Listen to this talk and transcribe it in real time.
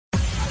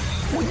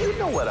Well, you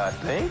know what I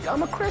think.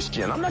 I'm a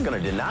Christian. I'm not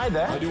going to deny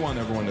that. I do want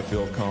everyone to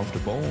feel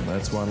comfortable, and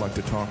that's why I'd like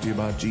to talk to you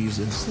about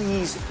Jesus.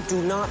 Please do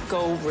not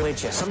go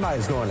religious.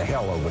 Somebody's going to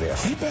hell over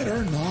this. He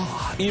better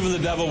not. Even the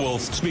devil will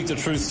speak the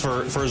truth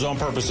for his own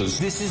purposes.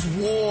 This is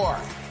war.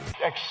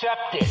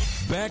 Accept it.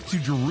 Back to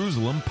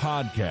Jerusalem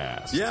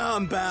podcast. Yeah,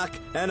 I'm back,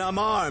 and I'm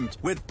armed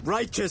with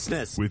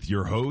righteousness. With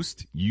your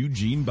host,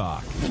 Eugene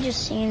Bach. He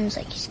just seems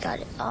like he's got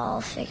it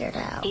all figured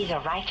out. He's a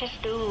righteous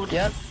dude.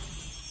 Yep.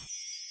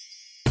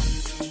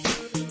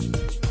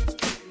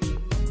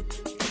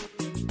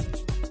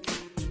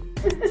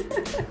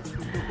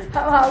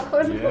 How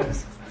could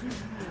Yes.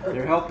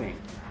 They're helping.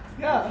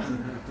 Yeah.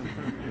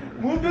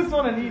 Move this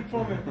one and eat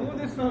from it. Move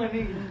this one and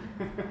eat.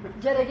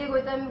 جرقي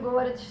قدام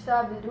جوار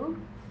تشتابلو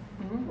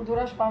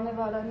ودوراش بانه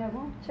بالا نبو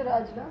چرا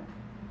عجله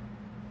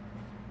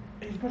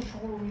اجبر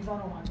شغل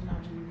وميزانه وعد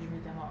نعجل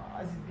بجميع ما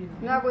عزيز بينا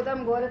نا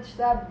قدام جوار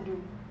تشتابلو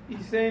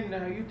He's saying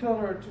you tell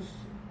her to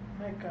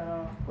make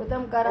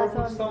قدام or كراسان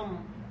put some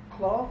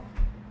cloth.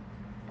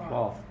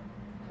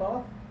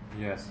 Cloth?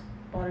 Yes.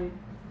 Or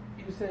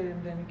you say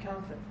and then he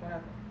counts it. What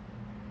happened?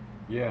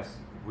 Yes.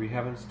 We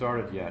haven't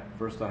started yet.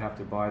 First I have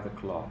to buy the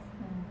cloth.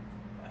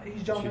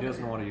 She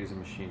doesn't want to use a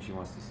machine. She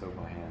wants to sew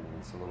by hand, and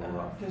it's a little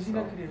rough. So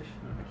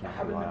I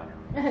can't rely on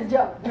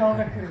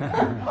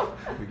her.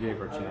 We gave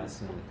her a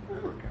chance and it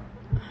didn't work out.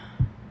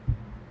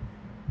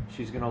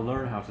 She's going to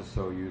learn how to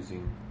sew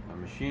using a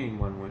machine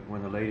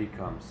when the lady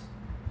comes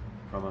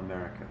from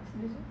America.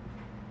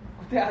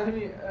 قلت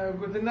علمي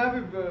قلت النابي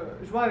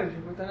بجوارجي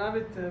قلت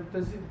النابي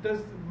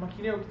بدز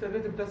ماكينة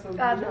وكتابات بدز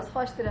قاعد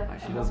خوش ترى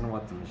She doesn't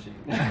want the machine.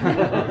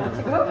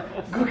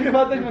 قلت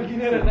بعد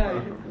الماكينة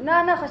رناي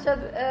نا خشت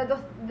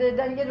دوست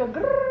دانيال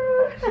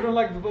She don't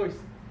like the voice.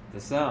 The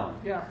sound.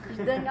 Yeah.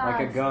 Like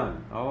a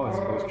gun. Oh, it's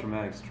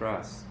post-traumatic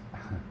stress.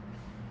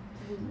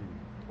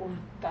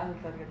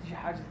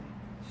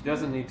 She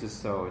doesn't need to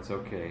sew. It's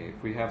okay.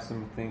 If we have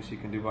some things she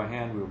can do by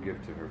hand, we'll give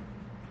to her.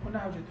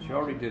 She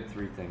already did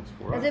 3 things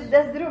for us.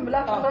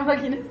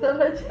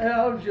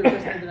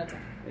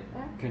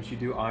 Can she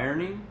do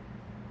ironing?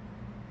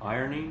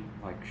 Ironing,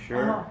 like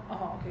shirt?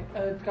 Okay.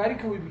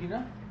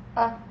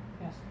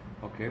 Yes.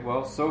 Okay,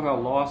 well,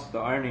 Sohel lost the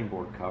ironing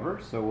board cover,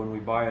 so when we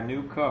buy a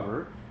new cover,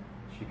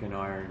 she can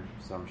iron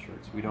some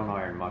shirts. We don't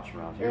iron much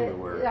around here. We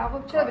wear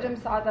يعقوب شو بريم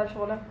ساعات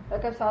شغله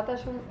لكن ساعات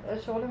شو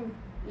شغله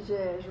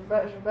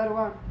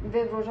جبروان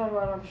في روجر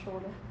وارم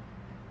شغله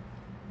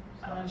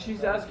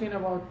She's asking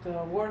about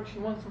work. She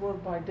wants to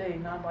work by day,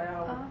 not by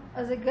hour.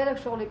 از قالك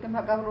شغلي كم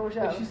هكذا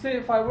روجر She said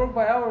if I work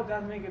by hour,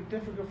 that make it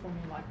difficult for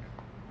me. Like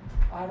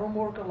I don't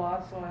work a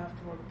lot, so I have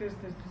to work this.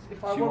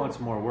 If I she work, wants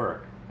more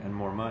work and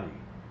more money.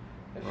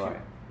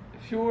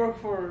 If you work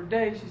for a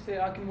day, she said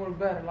I can work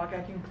better. Like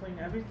I can clean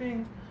everything.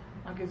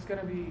 Like it's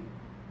gonna be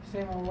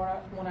same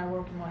when I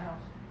work in my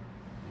house.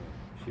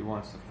 She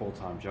wants a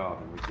full-time job,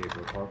 and we gave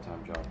her a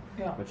part-time job.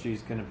 Yeah. But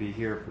she's going to be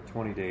here for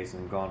 20 days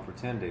and gone for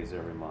 10 days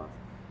every month.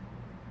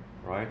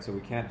 Right? So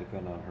we can't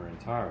depend on her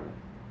entirely.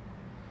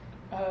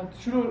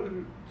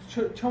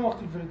 چند وقت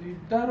الفردی؟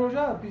 10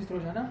 روزه 20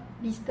 روزه نه؟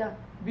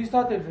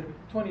 20 الفردی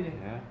 20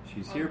 days. Yeah,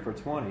 she's here for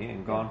 20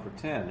 and gone for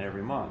 10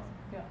 every month.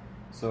 Yeah.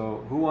 So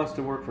who wants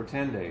to work for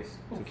 10 days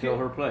to fill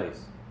her place?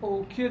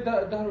 وكي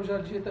 10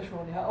 روزه جيتها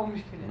شغلي ها أو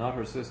مشكلة. Not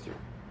her sister.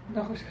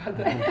 ناخذ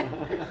كذا.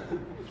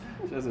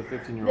 She has a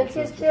 15-year-old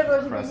sister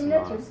who's pressing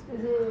on us to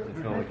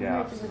fill the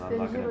gaps, and I'm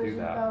not going to do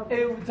that.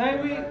 زي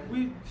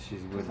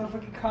She's with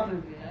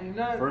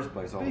First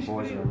place, all the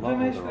boys are in love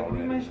with her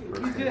already.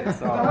 First thing they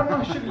saw,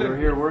 they were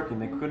here working,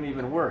 they couldn't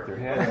even work,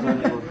 their heads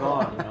suddenly were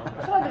gone, you know.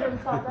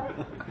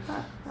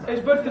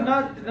 إجبرت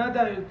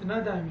تنادى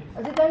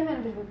أزي دايما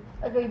بالبيت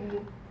أجيب لي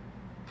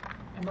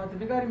ما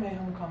تنقاري ما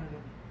يهم كامل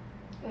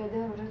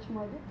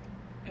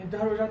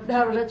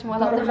ده رجع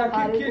ماله ده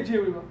رجع كي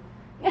جيبه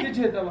كي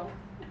جيبه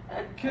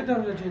كي ده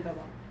رجع جيبه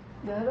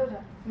ده رجع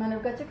ما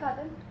نبغى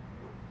تكادن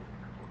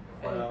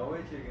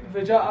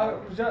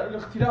فجاء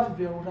الاختلاف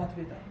بين ورات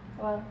بيتا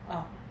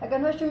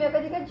أكن هو شو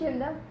ميكادي كجيم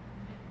ده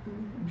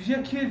بيجي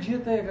كي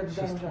جيتا يا قد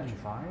ده رجع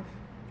 25?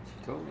 She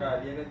told me.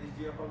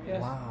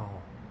 Wow.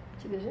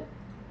 شو بيجي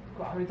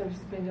وحبيتها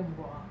بس بينجم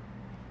بوا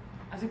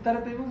أزيك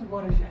ترى تيمز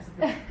بوا رجع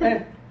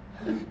حسب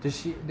Does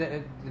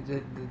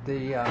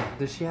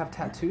she have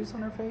tattoos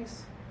on her face?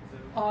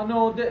 No,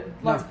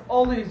 like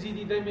all the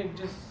Yazidi, they make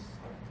just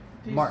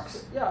these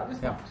marks.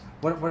 Marks.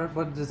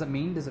 What does it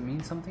mean? Does it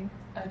mean something?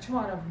 شو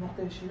معنى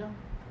بنقطة شيء؟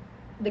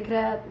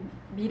 ذكريات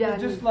بيراني.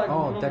 Just like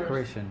numbers.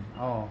 Decoration.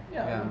 Oh,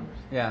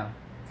 yeah.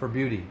 For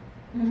beauty.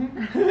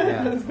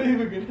 Yeah, that's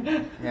very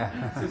good. Yeah.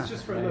 So it's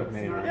just for looks.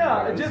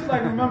 Yeah, just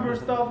like remember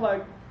stuff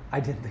like. I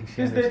didn't think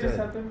she understood. This day just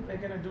happened.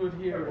 They're gonna do it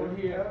here or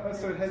here.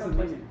 So it has a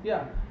meaning.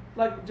 Yeah.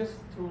 Like just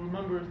to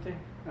remember a thing.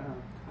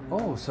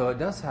 Oh, so it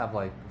does have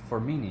like for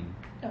meaning.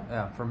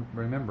 Yeah, for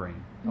remembering.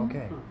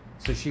 Okay.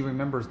 So she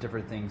remembers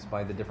different things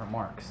by the different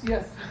marks.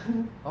 Yes.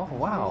 Oh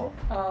wow.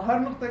 هر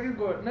نقطة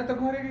كده نتا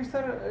كهري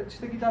كيسر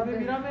تشتكي تابع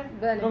بيرامه.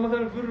 لو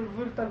مثلا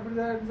فر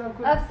تربدا نزاب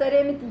كده.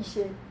 أفسر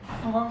متيشة.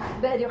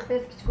 باري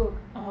وختس كشكوك.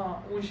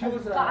 وشي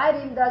وزا.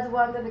 قعاري مداز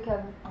واندا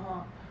بكمل.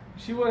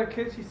 she was a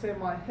kid, she said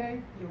my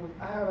head,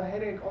 I have a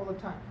headache all the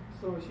time.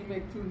 So she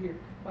make 2 here.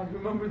 Like,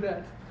 remember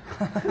that.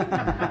 I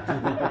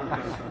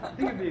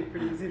think it'd be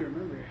pretty easy to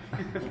remember.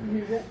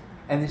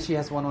 And then she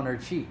has one on her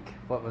cheek.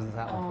 What was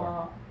that one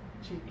for?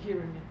 Cheek,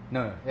 hearing it.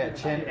 No, yeah,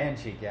 chin and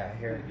cheek, yeah,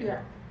 hearing.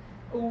 Yeah.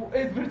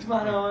 وقدرت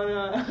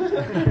معنا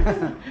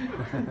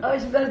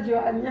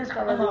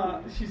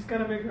she's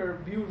gonna make her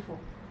beautiful.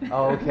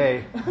 Oh,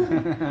 okay.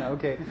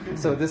 Okay.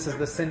 So this is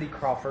the Cindy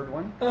Crawford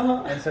one.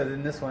 And so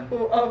then this one.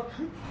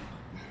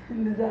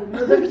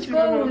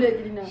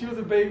 She was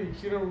a baby.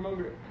 She don't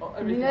remember it.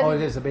 Oh,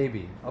 it is a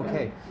baby.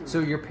 Okay. So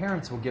your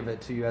parents will give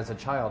it to you as a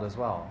child as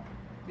well.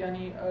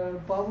 يعني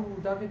بابو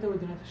داكته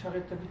ودنا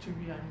تشغل تبي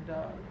تشوي يعني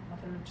دا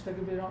مثلا تشتغل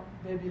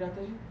بيبي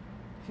راتجي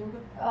فهمت؟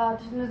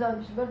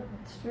 تشنزل تشبر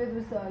تشوي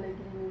بس على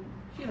كلين.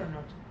 She don't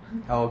know.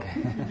 Oh,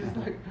 okay. Just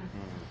like.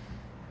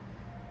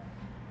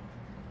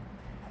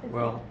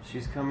 Well,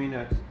 she's coming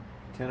at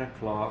 10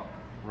 o'clock,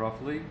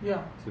 roughly,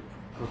 to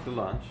cook the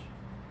lunch.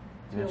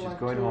 And then she's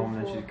going home,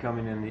 and then she's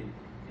coming in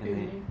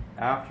the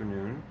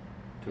afternoon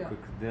to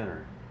cook the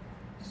dinner.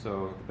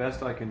 So the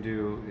best I can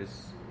do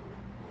is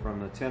from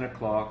the 10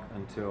 o'clock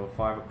until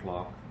 5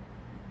 o'clock,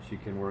 she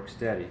can work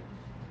steady.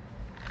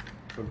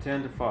 From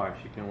 10 to 5,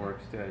 she can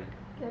work steady.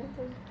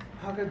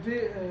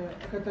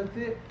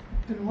 هكذا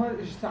تنوها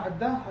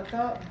ساعدة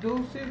حتى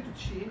دوسر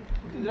تشي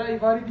تدري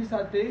فاري دي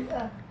ساعتين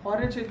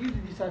خارج شدي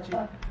دي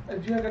ساعتين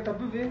الجهة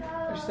كتبه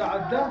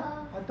ساعدة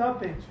حتى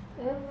بينج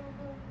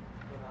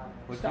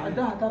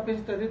ساعدة حتى بينج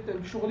تدري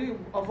بشغلي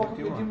أفوق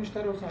تجي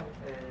مشتري وصار.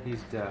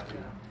 He's deaf.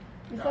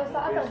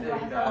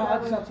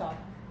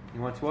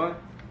 You want what?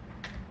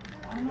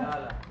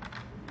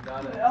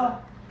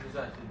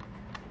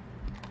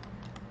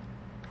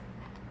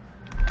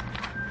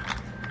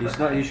 He's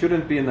not. He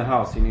shouldn't be in the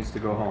house. He needs to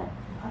go home.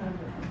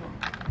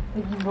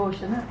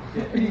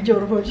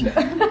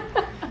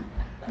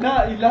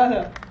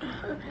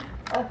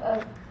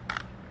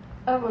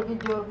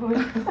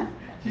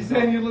 She's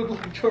saying you look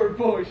like George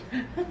Bush.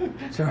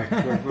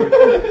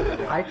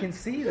 I can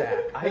see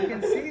that.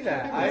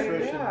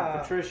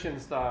 Patrician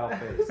style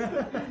face.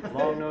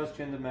 Long nose,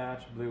 chin to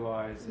match, blue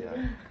eyes. Yeah.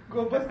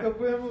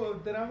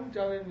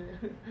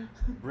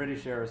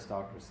 British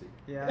aristocracy.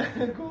 Yeah.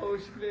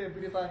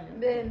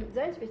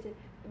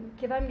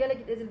 كيف عم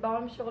قالك إذا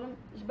الباوان شغلهم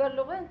جبر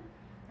لغة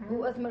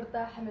وأز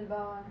مرتاح من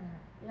الباوان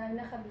يعني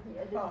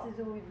نخلي أدرس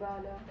زوج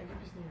بالا.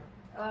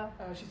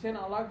 She's saying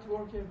I like to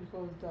work here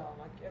because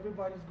like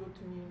everybody's good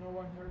to me, no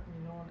one hurt me,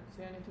 no one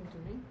say anything to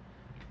me,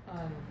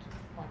 and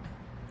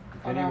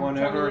if anyone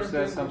ever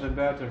says something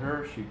bad to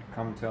her, she'd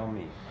come tell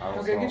me. I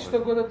will solve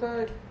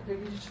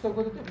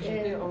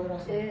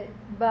it.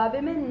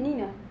 بابي من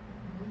نينا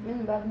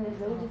من باب من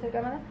زوجتها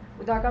كمان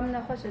ودا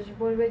كمان خوش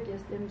جبور بيت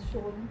يستلم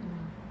الشغل.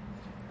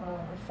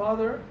 Her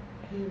father,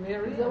 he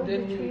married and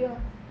then he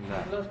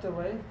left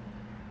away,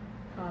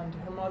 and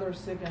her mother's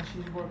sick and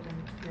she's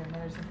working to get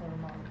medicine for her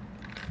mother.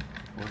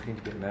 Working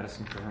to get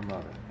medicine for her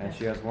mother, and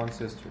she has one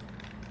sister.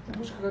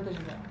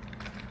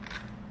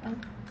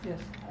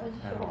 Yes.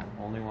 At home,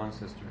 only one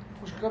sister.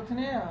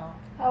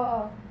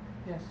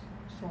 Yes,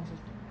 just one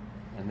sister.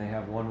 And they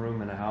have one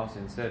room in a house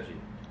in Seji.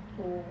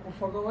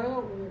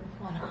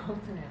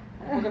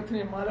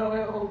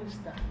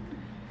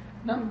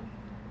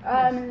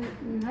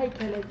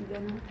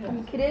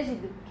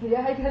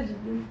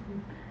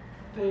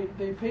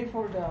 They pay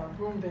for the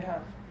room they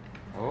have.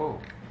 Oh,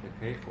 they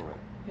pay for it.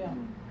 Yeah.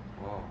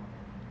 Wow.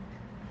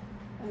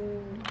 Well,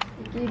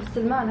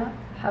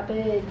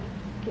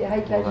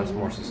 that's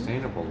more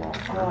sustainable long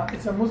term.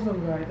 It's a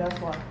Muslim guy, that's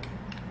why.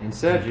 In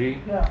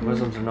Seji,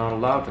 Muslims are not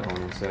allowed to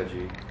own in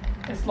Seji.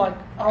 It's like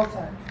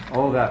outside.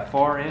 Oh, that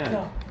far end.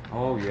 Yeah.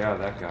 Oh, yeah,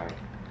 that guy.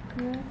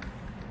 Yeah.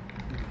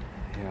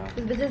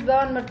 It's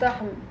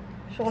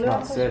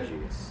not Seji,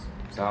 it's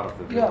out of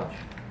the village.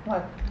 Yeah,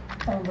 like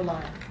on the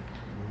line.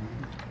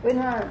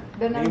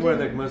 Anywhere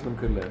that Muslim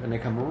could live. And they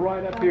come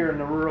right up here in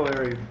the rural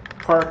area,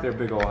 park their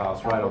big old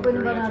house right on the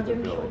very edge of the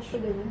village.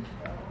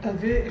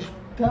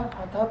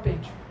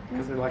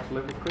 Because they like to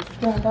live with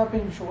Christians.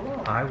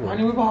 I would.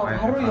 If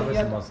I was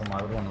a Muslim,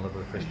 I would want to live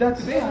with Christians.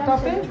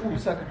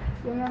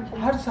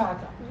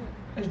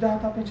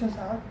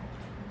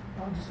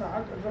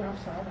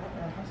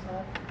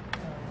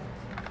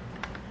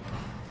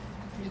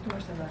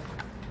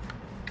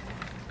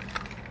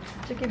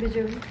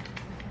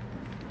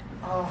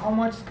 How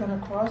much it's gonna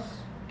cost?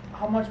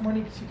 How much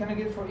money she gonna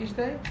get for each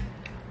day?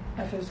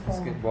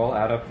 Well,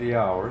 add up the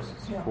hours.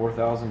 It's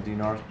 4,000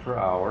 dinars per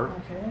hour.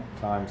 Okay.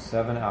 Times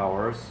 7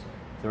 hours,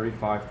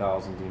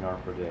 35,000 dinar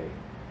per day.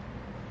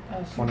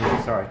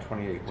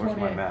 28. Where's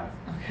my math?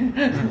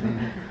 Okay.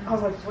 I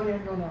was like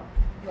 28. No.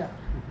 Yeah.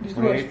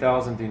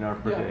 28,000 dinar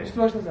per day.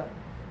 Yeah.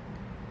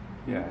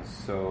 Yeah.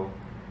 So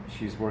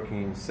she's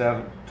working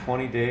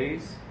 20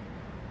 days.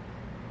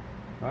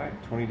 Right.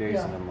 20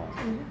 days in a month.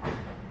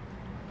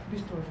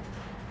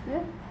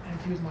 Yeah. And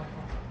use my phone.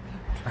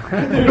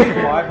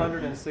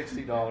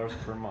 $560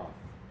 per month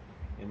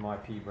in my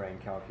P-Brain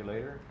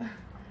calculator.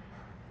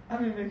 I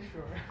mean, make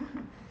sure.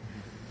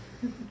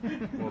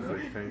 What's the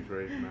exchange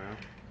rate now?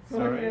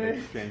 Sorry? The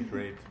exchange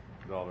rate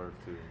dollar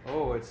to...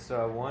 Oh, it's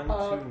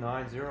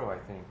 1290, I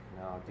think,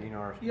 now,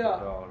 dinars per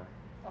dollar.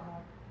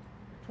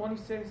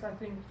 26, I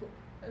think.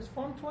 It's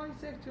from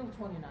 26 till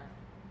 29.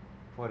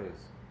 What is?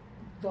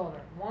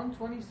 Dollar.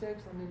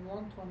 126 and then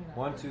 129.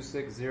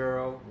 1260,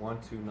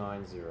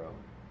 1290.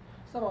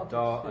 It's about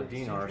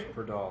dinars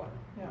per dollar.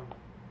 Yeah.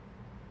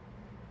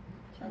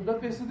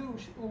 الباب بيسدو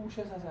وش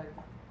هزاي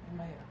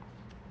ما هي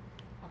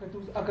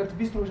أكيد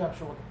بيسترو جاب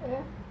شغل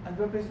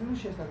الباب بيسدو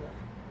وش هزاي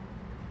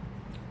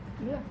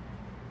لا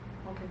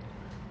أوكي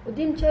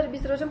ودين شهر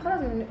بيسترو خلاص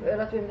من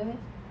راتبهم ده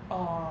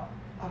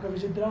أكيد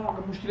بيجي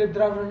درا مشكلة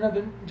درا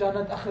النبن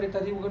جانت آخري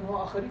تدي وقن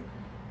هو آخري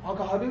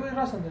أكيد هابي وين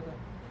راسن ده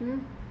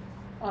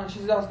and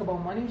she's asked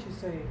about money. She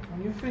say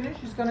when you finish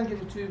she's gonna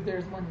give it to you if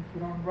there's money if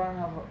you don't run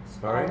out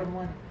of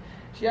money.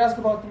 She asked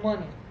about the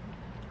money.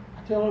 I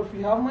tell her if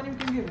you have money we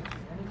can give it to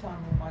you anytime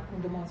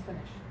when the month's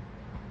finished.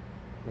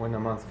 When the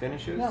month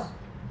finishes? Yeah.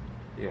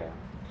 Yeah.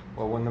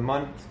 Well, when the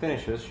month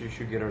finishes, you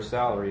should get her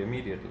salary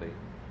immediately.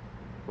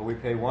 But we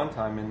pay one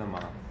time in the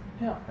month.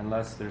 Yeah.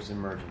 Unless there's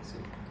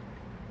emergency.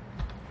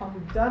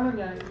 دائما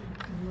يعني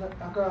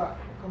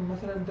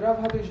مثلا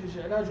درافها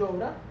بيجي علاج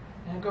أورا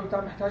يعني قبل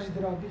تعمل محتاج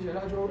دراف بيجي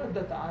علاج أورا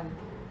ده تعالي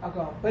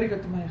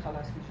بريقة ما هي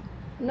خلاص بيجي.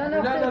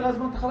 لا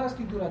لازم أنت خلاص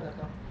كي دورا ده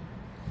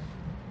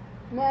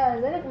ما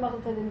ذلك ما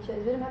قلت هذا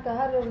الشيء زين هكا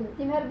هار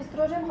تيم هار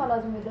بيستروجين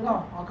خلاص ميدان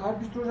هكا هار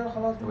بيستروجين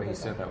خلاص the way he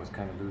said that was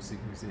kind of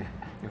loosey-goosey.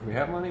 If we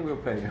have money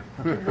we'll pay you.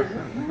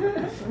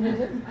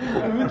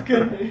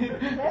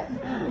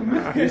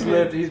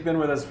 He's been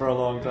with us for a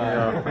long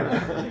time.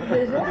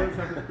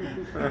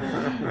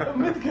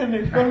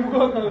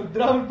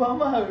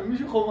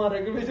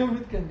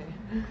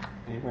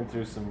 He went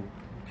through some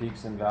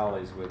peaks and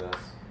valleys with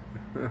us.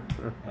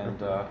 And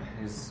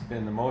he's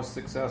been the most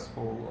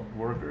successful of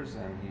workers,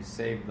 and he's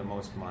saved the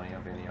most money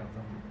of any of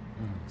them.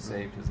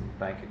 Saved his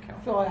bank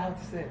account. So I have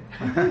to say.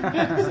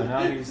 So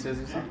now he says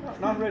he's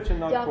not rich and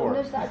not poor.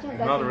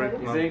 Not rich,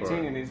 he's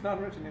 18 and he's not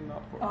rich and he's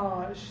not poor.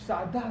 He's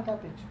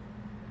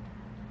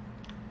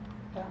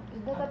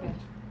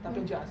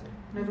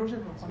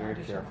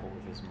very careful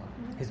with his money.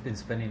 He's been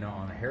spending it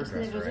on a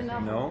hairdresser, I think.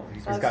 No,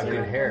 he's got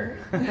good hair.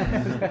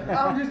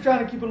 I'm just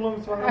trying to keep it long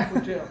so I don't go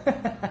to jail.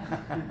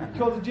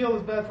 Because the jail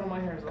is bad for my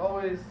hair. So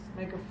always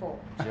make it full.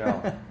 Gel.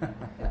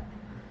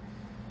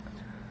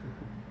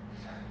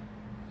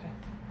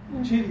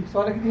 Chidi,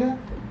 sorry, yeah?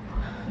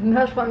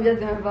 No, I'm just going to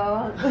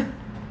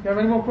You have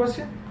any more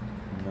questions?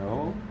 No.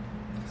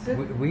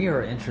 We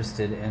are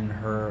interested in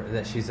her,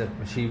 that she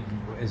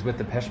is with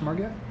the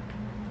Peshmerga?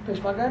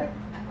 Peshmerga?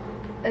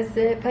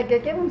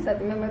 PKK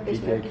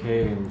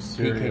in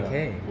Syria. PKK?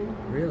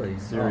 Really?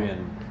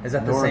 Syrian. Oh. Is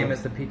that the same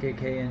as the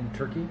PKK in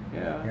Turkey?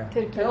 Yeah.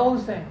 They're all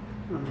the same.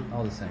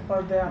 All the same.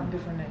 But they have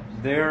different names.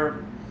 They're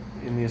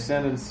in the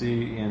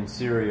ascendancy in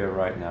Syria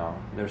right now.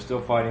 They're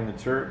still fighting the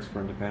Turks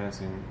for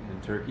independence in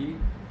Turkey,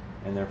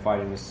 and they're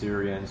fighting the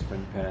Syrians for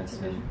independence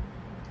in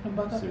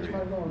Syria.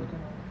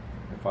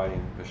 They're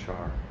fighting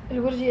Bashar.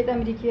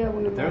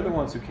 But they're the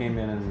ones who came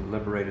in and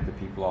liberated the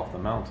people off the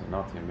mountain,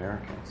 not the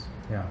Americans.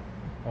 Yeah.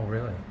 Oh,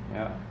 really?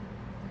 Yeah.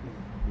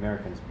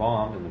 Americans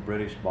bombed and the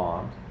British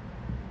bombed.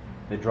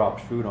 They dropped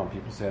food on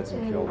people's heads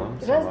and killed them.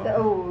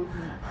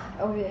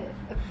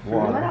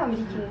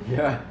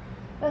 Yeah.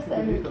 بس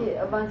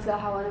أمريكي أبان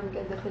سلاحة وأنا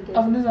مقدر تلقى.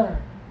 أفنزان.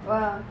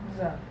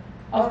 زان.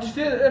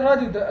 أفتشتري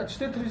الراديو ده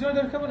تشتري تلفزيون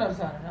ده كمان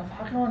أفزان.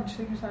 أفحقي وان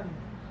تشتري كيسان.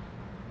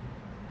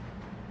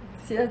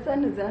 سياسة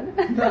نزان.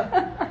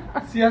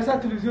 سياسة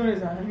تلفزيون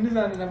نزان.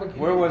 نزان أنا بكي.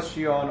 Where was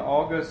she on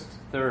August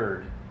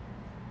 3rd?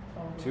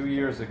 2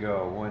 years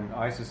ago when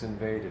ISIS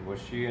invaded?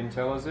 Was she in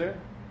Tel Aviv?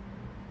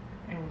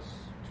 It was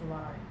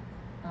July,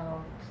 not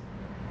August.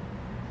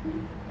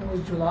 It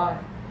was July.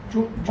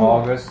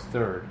 August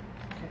 3rd.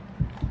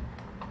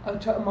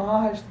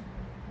 معاهش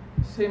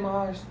سي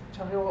معاهش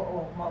شغيل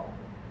أو ما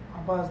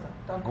عبازنا.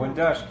 When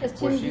Daesh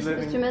was she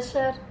living?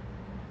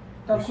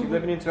 Was she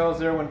living in Tel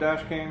Aviv when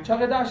Daesh came?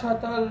 شغيل داعش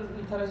حتى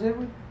Tel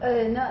Aviv؟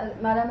 لا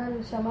معلم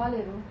الشمالي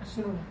رو.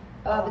 السنون.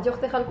 بدي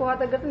أختي خلقوا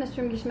هذا قلت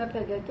نشوم جيش ما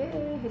بيرجع.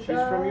 She's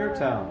from your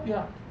town.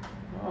 Yeah.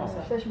 Oh,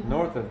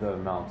 north of the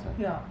mountain.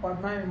 Yeah,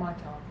 but not in my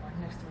town, like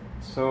next to it.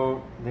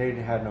 So they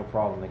had no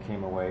problem. They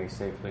came away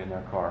safely in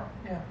their car.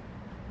 Yeah.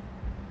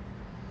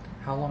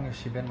 How long has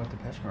she been with the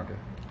Peshmerga?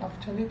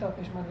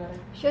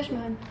 6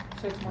 months.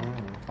 6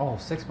 months. Oh,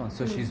 6 months.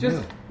 So she's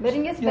just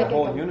new. The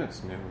whole unit's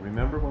new.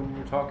 Remember when you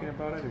were talking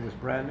about it? It was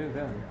brand new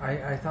then.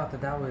 I thought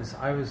that was.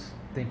 I was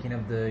thinking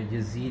of the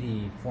Yazidi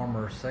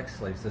former sex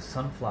slaves, the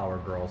sunflower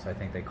girls. I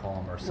think they call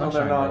them, or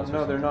sunshine girls.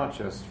 No, they're not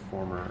just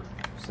former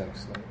sex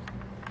slaves.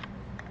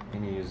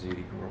 Any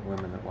Yazidi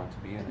women that want to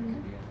be in it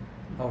can be in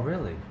it. Oh,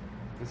 really?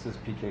 This is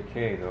PKK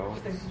though.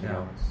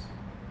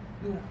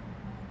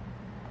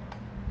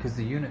 Because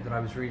the unit that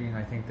I was reading,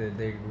 I think that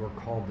they were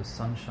called the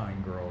Sunshine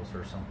Girls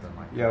or something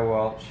like that. Yeah,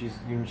 well,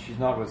 she's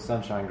not with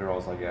Sunshine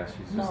Girls, I guess.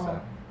 She's just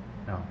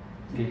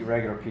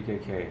regular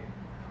PKK.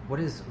 What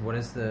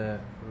is the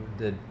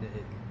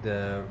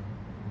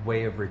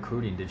way of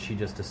recruiting? Did she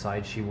just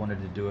decide she wanted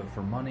to do it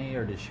for money,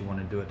 or did she want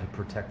to do it to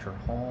protect her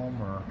home,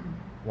 or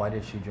why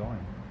did she join?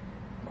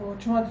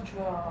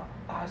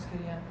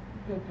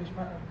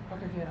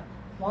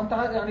 وانت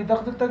يعني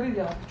ضغط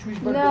التقية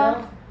شويش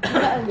لا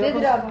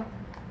بدرابة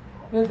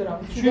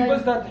شوي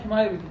بس ذات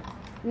حماية بدي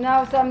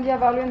ناو سامديا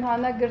بالون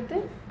هانا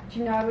قرتي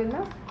جينا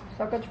بينا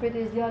ساكت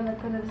شوية إزيانا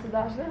كنا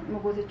بسداشة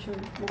مقولت شو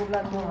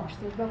مقولات ما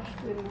بشتي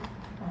بخشتي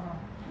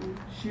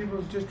She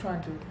was just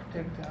trying to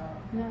protect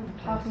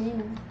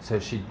So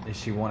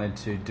she wanted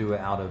to do it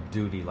out of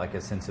duty, like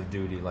a sense of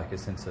duty, like a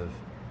sense of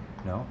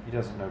no? He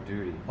doesn't know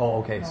duty. Oh,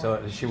 okay. No. So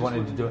she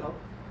wanted to do it.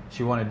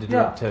 She wanted to do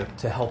it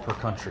to help her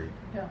country.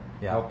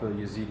 Yeah. Help the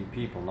Yazidi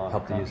people, not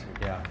help the country.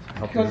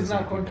 Help because the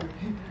Yazidi people. Country.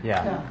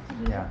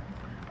 Yeah.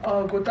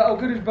 قلت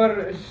أقولش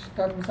بر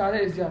تات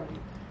مساعدة إزيادة.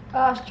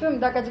 شو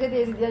مداك أجد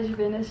إزيادة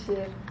بين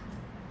الشير.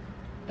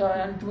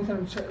 يعني أنت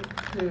مثلا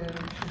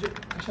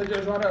تشجع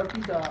جوارا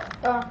أكيد.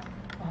 ما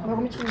هو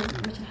مش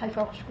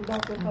حيفا وخش كل ده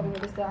وطبعا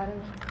بس تعرف.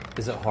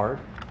 Is it hard?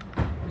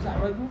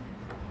 زعمته؟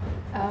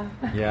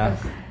 Yeah.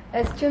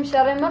 شو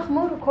مشاري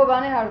مخمور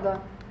وكوباني هردا.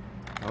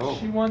 Oh.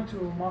 She went to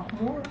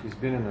Mahmour. She's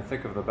been in the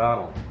thick of the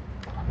battle.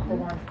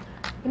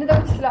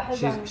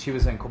 She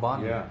was in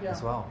Kobani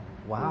as well.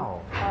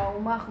 Wow.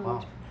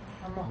 Wow.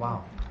 Wow.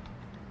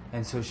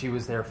 And so she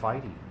was there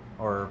fighting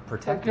or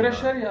protecting Not the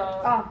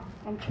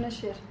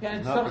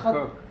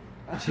cook.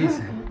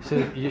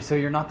 So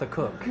you're not the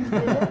cook.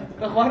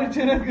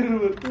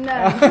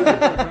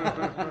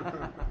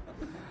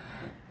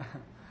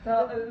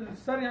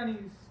 صار يعني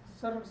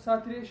صار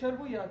ساتري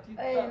شربو ياتي.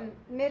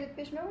 ميرت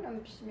بيش ما ولا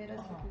مش ميرت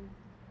سكين.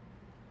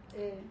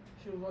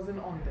 She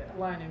wasn't on the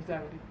line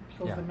exactly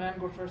because the man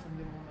go first and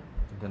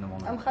then the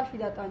woman. أم خلفي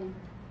ده تاني.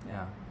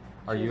 Yeah.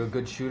 Are you a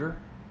good shooter?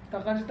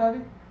 تاقنش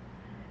تابي؟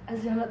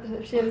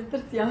 أجل شيء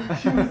ترتيا.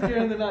 She was here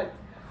in the night.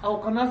 أو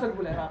قناصك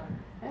بالعراق.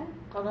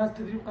 قناص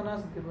تدريب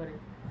قناص كبري.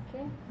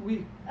 Okay.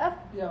 We.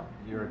 Yeah.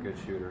 You're a good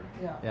shooter.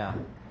 Yeah.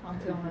 I'm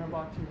telling her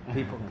about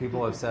you.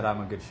 People have said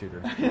I'm a good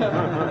shooter.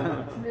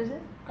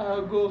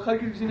 Go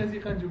خليك تجينا زي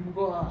قنجة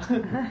مقوها.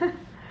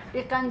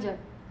 إيه قنجة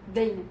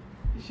دينه.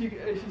 She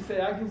said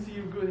I can see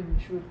you good and you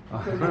shoot.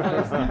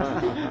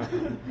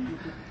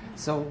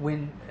 So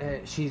when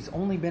she's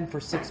only been for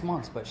 6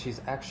 months, but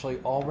she's actually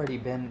already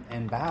been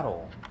in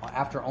battle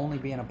after only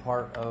being a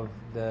part of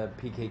the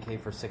PKK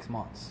for 6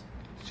 months.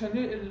 شنو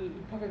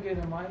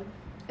الباكاجيدا ماي؟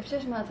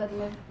 فشش ما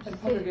صدمة.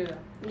 الباكاجيدا.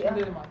 شنو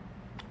ماي؟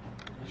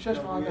 فشش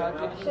ما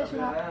هذا. فشش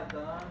ما.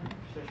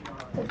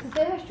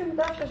 تسيح شو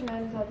مدافع فشش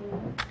ما صدمة.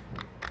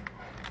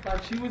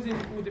 Like she was in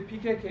with the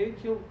PKK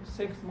till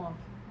 6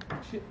 months.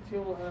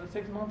 Till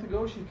 6 months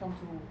ago, she come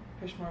to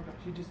Peshmerga.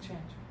 She just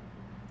changed.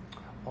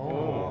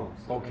 Oh,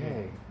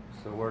 okay.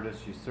 So where does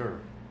she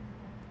serve?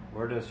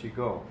 Where does she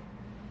go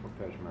for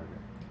Peshmerga?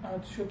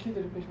 شو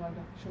كده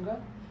Peshmerga? شو قال؟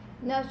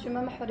 ناس شو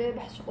ما محوري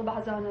بحشقوا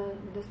بعزانا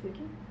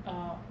دسبيكي.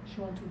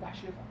 She went to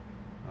Bahshiqa.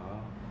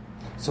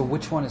 So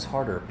which one is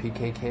harder,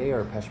 PKK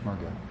or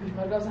Peshmerga?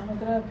 Peshmerga زحمة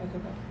ترى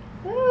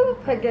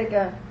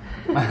PKK.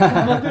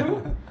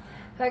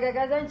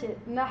 PKK زينش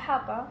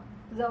نحقة.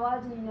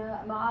 زواج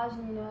نينا معاش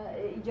نينا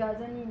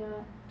إجازة نينا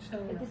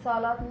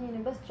اتصالات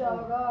نينا بس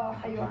جاوغا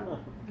حيوان.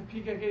 The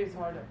PKK is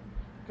harder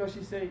because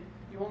she say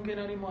you won't get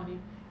any money,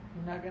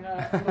 you're not gonna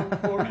look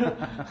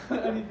for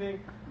anything.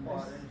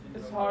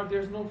 It's hard.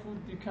 There's no food.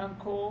 You can't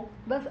call.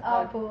 بس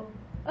أبو.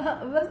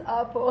 بس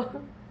أبو.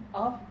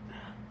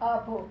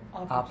 أبو.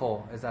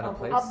 Apple. Is that a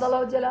place? عبدالله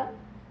وجلان.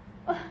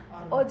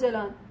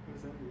 وجلان.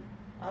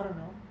 I don't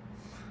know.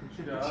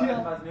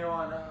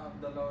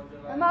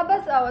 ما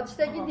بس أود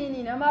تشتكي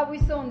دينينا ما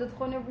بيسون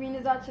تدخلون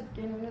بينزات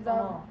شتكين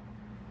ونزات.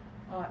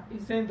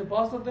 He's saying the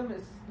boss of them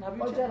is Nabi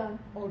Ojalan.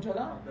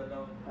 Ojalan.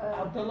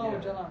 Abdullah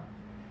Ojalan.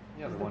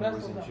 Yeah, the one who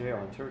was in jail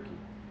in Turkey.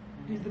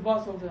 He's the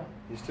boss of them.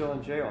 He's still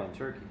in jail in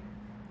Turkey,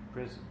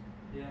 prison.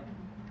 Yeah.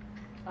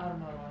 I don't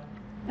know.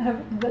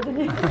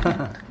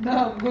 No,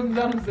 I'm going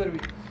down to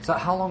Serbia. So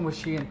how long was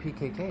she in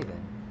PKK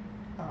then?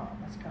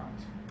 Let's count.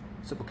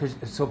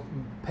 So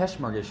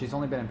Peshmerga, she's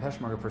only been in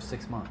Peshmerga for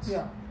 6 months.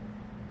 Yeah.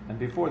 And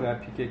before that,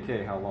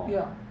 PKK, how long?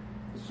 Yeah.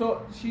 So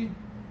she,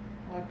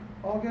 like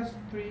August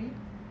 3,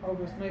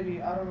 August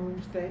maybe, I don't know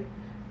which day.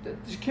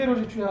 تشكي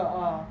روجة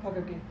شوية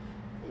PKK.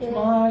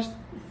 شماش.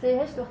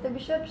 سيهش وقت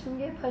بيشرب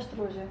شتنجي بخشت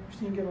روجة.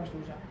 شتنجي بخشت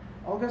روجة.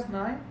 August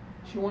 9,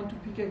 she went to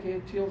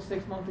PKK till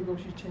 6 months ago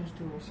she changed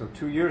to. So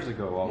 2 years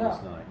ago,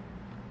 August 9.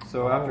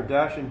 So after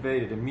Daesh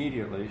invaded,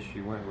 immediately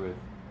she went with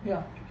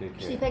PKK.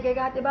 She PKK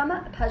قاعد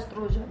إبامة بخشت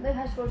روجة. ده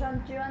بخشت روجة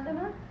عندي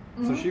عندنا.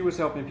 So she was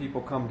helping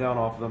people come down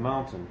off the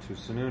mountain to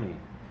Sununi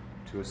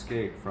to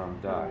escape from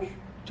Daesh.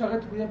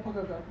 شغلت ويا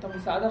PKK. تم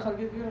مساعدة خلقت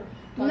غير.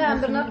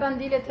 نعم برنا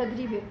قنديل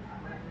تدريبي.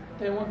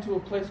 They went to a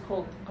place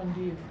called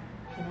Qandil.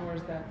 You know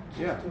where's that?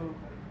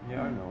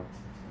 Yeah, I know. It's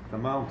the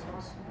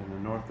mountains in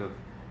the north of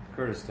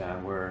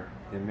Kurdistan where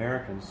the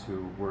Americans who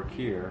work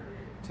here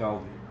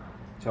tell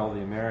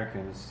the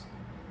Americans,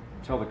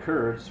 tell the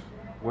Kurds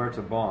where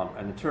to bomb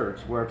and the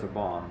Turks where to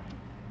bomb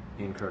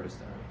in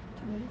Kurdistan.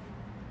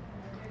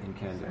 in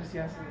Canada.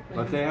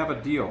 But they have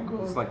a deal.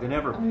 It's like they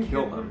never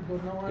kill them.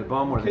 They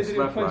bomb where they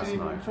slept last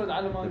night.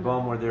 They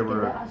bomb where they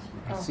were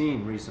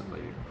seen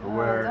recently, or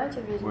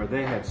where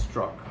they had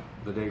struck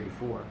the day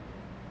before.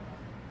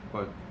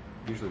 But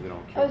usually they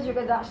don't kill them.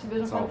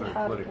 It's all very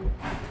political.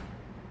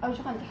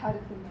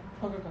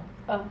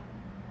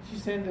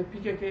 She's saying the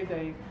PKK,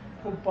 they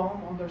put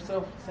bomb on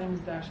themselves, same as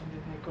Daesh, and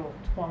then they go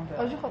to bomb the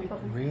people.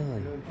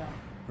 Really? Yeah.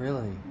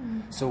 Really?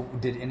 So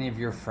did any of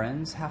your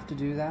friends have to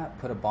do that?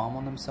 Put a bomb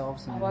on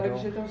themselves and then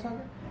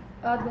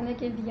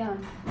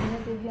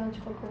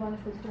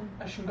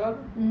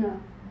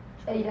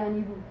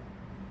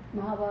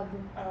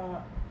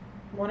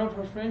one of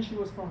her friends, she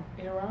was from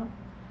Iran.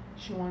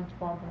 She wanted to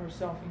bomb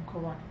herself in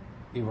Kobani.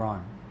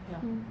 Iran?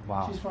 Yeah.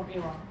 Wow. She's from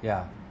Iran.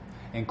 Yeah.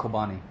 In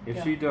Kobani.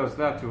 If she does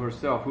that to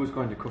herself, who's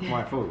going to cook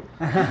my food?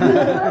 You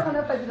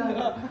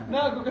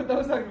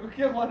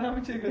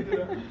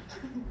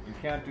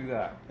can't do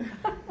that.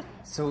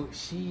 So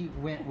she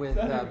went with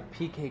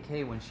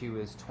PKK when she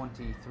was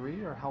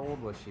 23, or how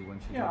old was she when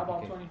she joined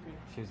about PKK? 23.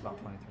 She was about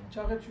 23.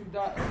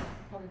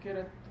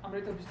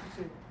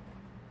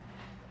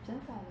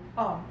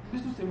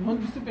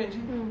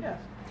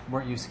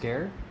 Weren't you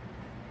scared?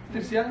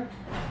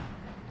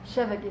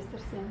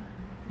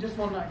 Just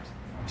one night.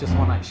 Just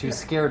one night. She was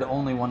scared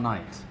only one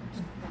night.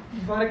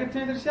 Yeah,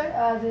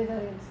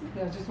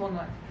 just one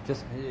night.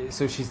 Just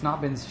so she's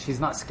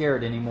not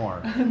scared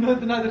anymore. The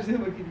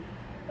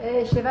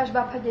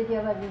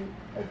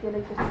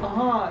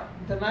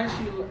night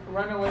she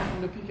ran away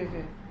from the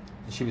PKK.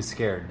 She was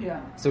scared. Yeah.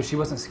 So she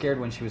wasn't scared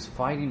when she was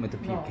fighting with the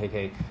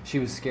PKK. No. She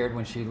was scared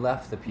when she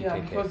left the PKK. Yeah,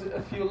 because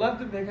if you left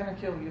them, they're gonna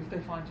kill you if they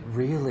find you.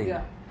 Really?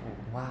 Yeah.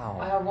 Wow.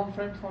 I have one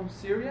friend from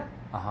Syria.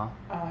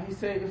 He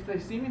said if they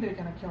see me, they're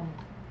gonna kill me.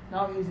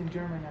 Now he's in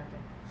Germany, I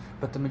think.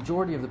 But the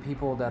majority of the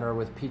people that are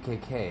with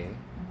PKK,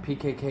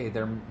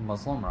 they're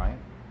Muslim, right?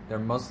 They're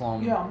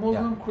Muslim. Yeah,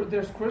 Muslim. Yeah.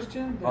 There's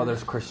Christian.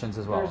 There's Christians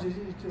as well.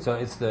 So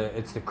it's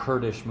the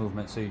Kurdish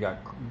movement. So you got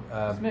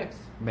it's mixed.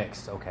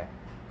 Mixed. Okay.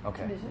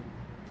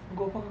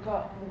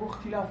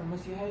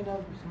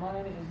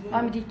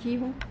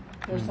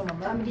 There's some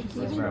Americans.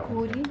 Just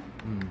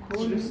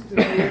to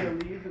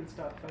leave and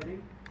stop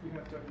fighting, you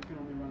can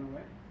only run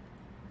away.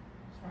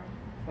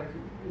 Like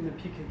in the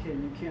PKK,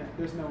 you can't.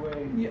 There's no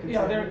way.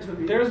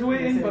 There's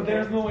way in, but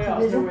there's no way out.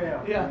 There's no way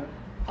out. Yeah.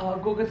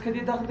 Go get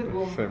kadi dakhtar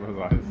go.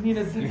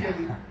 Nina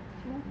zilgadi.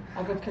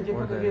 Agat kadi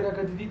pagayra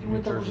kadi di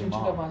mu ta kushin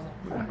chida baza.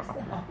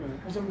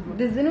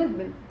 Diznud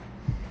bil.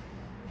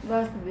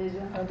 Bas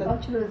beja.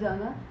 Achlo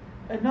zana.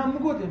 Na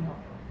mgodin ha.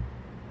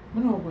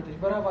 من هو قلتش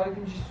برا فارق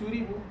مش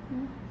سوري بو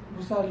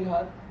بصاري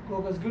هاد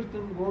قوغز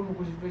قرتم قوم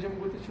مقولش بجم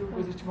قلت شو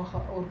قوزش ما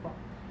خا أوروبا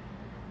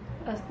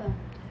أصلا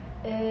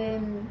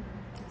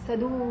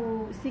سدو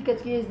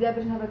سيكت كيس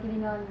دابرنا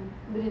بكلينا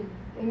برين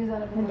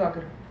إنزانا من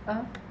ذاكر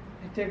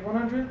They take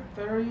 100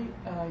 very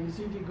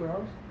Yazidi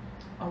girls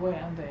away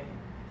and they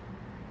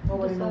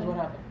nobody knows what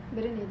happened.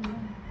 برين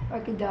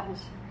أكيد داعش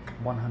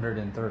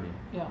 130.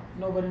 Yeah,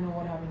 nobody knows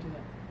what happened to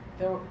them.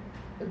 They were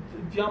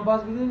Dian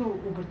Baz بدين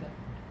وقرتهم.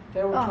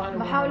 They were trying to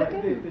run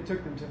away. They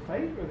took them to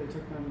fight, or they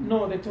took them?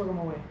 No, they took them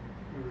away.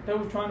 They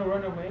were trying to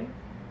run away,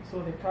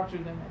 so they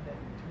captured them and then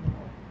took them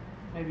away.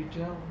 Maybe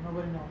jail,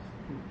 nobody knows.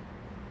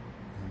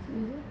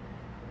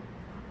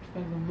 Just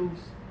make them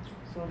loose,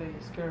 so they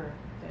scare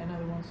the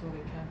another one so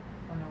they can't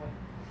run away.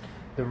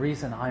 The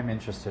reason I'm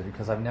interested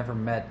because I've never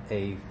met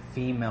a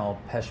female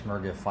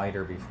Peshmerga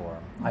fighter before.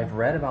 I've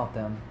read about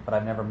them, but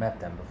I've never met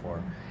them before,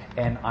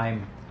 and I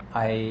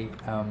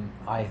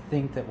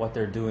think that what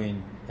they're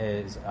doing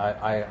is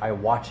I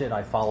watch it,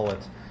 I follow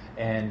it,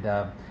 and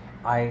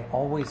I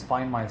always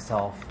find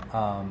myself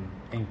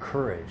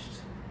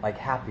encouraged, like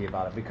happy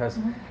about it, because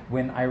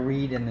when I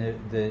read in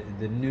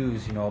the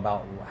news,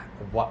 about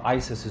what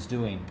ISIS is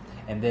doing,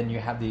 and then you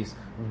have these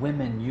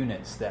women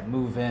units that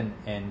move in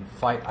and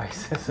fight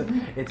ISIS.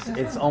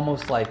 It's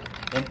almost like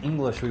in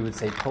English we would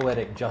say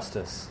poetic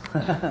justice.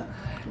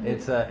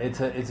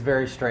 It's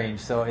very strange.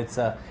 So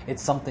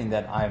it's something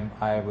that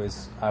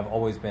I've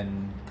always been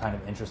kind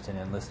of interested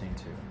in listening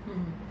to.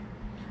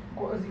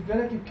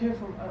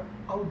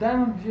 او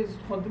دائما بجيز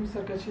تقدم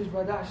سركشيش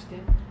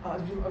بداشتين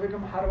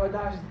أبيكم حرب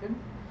داشتين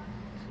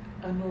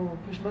انه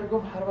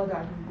بيشمرقوا حرب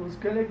داشتين جوز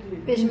كلكي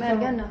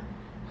بيشمرقنا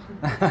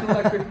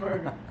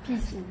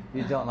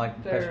You don't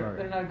like Peshmerga?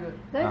 They're not good.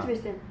 That's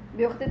interesting.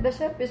 بيوقت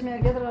البشر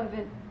بيشمرقا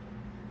درافين.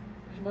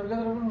 بيشمرقا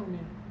درافين هم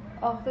مين؟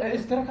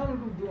 إيش ترى كامل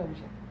كبدورة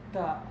بيشة.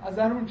 تا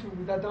أزارون شو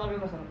بدا تمام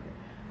نخرج.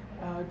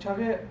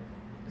 شاقة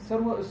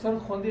سر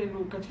خوندي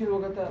إنه كتير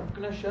وقتها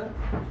بكنا شر.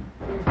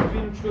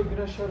 بينو شلون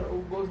بكنا شر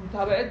وجوز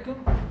متابعتكم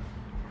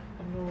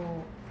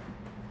إنه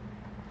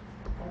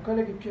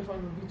وكله كيف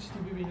إنه بيجتي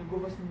بينو جو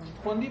بس من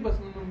خوندي بس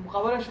من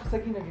مقابلة شخصية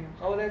كنا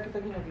مقابلة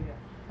كتاكينا كنا.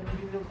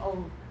 أو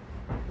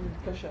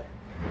الكشر.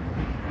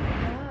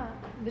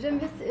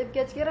 بجنب بس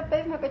بكتير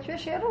بيف ما كتشوي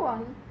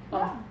شيروان.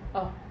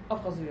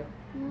 أفقزية.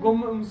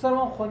 قوم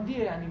مسروا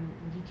خوندية يعني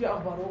ديكي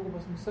أخباره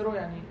بس مسروا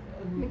يعني.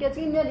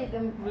 بكتير نالي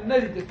تم.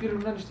 نالي تفكير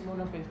ونالي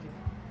اجتماعنا بيفتي.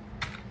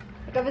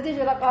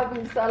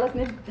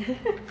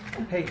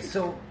 Hey,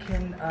 so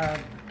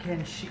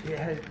can she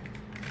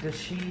does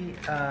she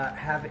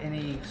have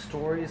any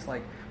stories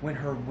like when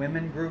her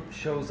women group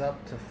shows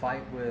up to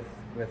fight with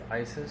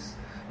ISIS?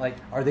 Like,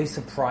 are they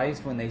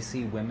surprised when they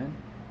see women?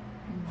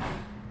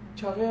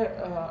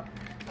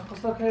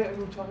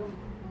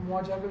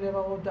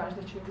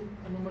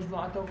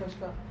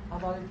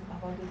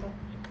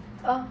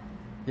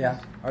 Yeah.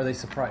 Are they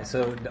surprised?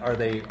 So are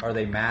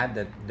they mad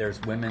that there's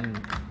women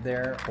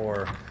there,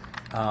 or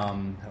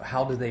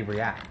how do they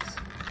react?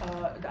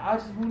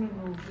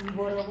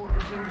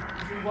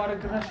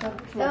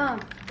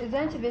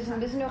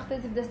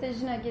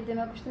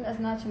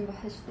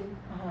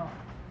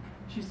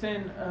 She's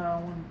saying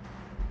when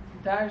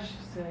Daesh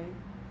say,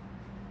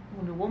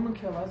 when a woman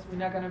kills us, we're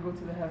not going to go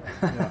to the heaven.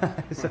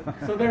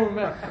 Yeah. So they were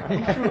mad.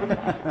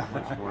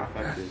 Much more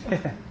effective.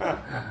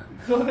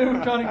 So they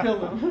were trying to kill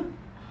them.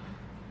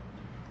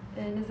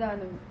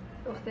 نزالم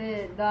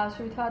أختي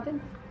داعش وتفاتن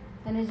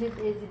أنا جيت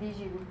أزدي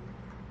جيبو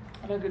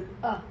أنا قلت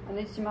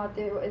أنا سمعت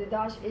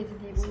داعش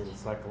أزدي بو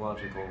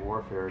Psychological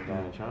warfare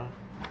advantage, huh?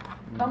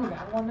 كم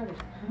الحوار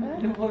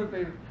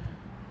نقدر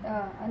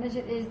أنا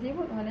جيت أزدي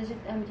بو وأنا جيت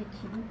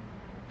أمريكي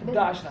بو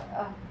داعش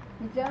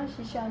مثلا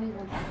شيشاني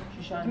بو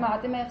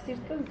جماعتي ما يخسر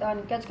كل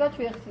تاني كاتش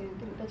ويخسر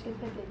كل كاتش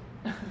فتى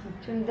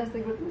شو ندرس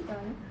قلت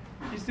تاني.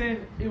 She's saying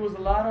it was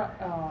a lot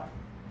of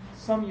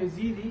some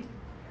Yazidi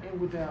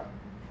with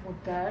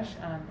Daesh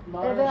and a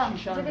lot of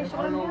Shishani.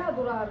 I don't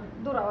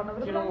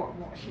know. You know,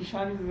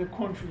 Shishani is the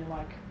country,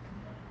 like,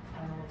 I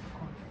don't know what's the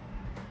country.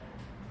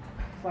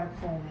 It's like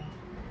from.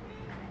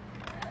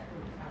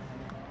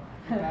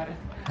 Forgot it.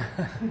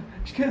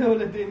 إيش كده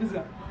دولتين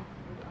نزل؟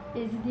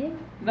 إزدي؟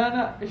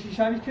 لا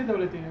شيشاني إيش كده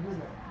دولتين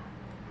نزل؟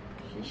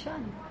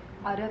 شيشاني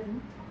عربي.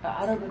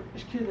 عربي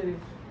إيش كده ليه؟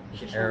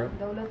 شيشاني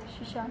دولة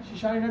شيشاني.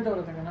 شيشاني نه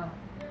دولة كنا.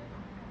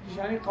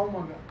 شيشاني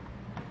قوم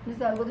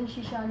نزل قدن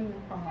شيشاني.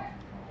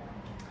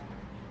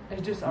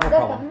 It's just no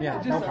problem.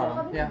 Yeah, no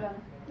problem. Yeah,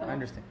 I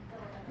understand.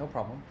 No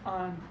problem.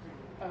 And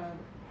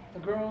the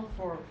girls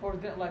for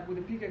them, like with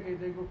the PKK,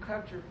 they go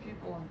capture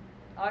people on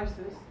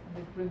ISIS and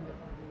they bring them.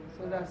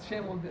 So that's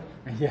shame on them.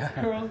 Yeah.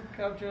 Girls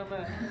capture a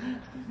man.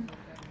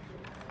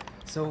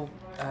 So,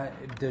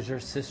 does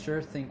your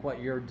sister think what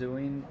you're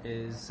doing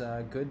is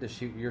good?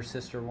 Does your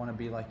sister want to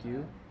be like you?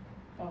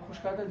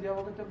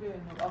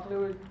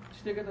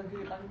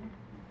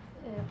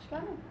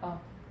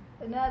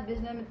 لا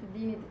بجنة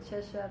تديني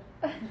تتششر.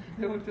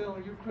 They will tell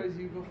you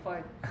crazy, you go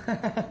fight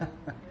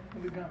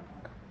with a gun.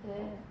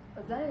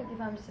 أزاي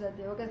كيف عم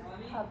يشردي وقت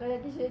حقيقة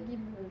كي شيء يجيب.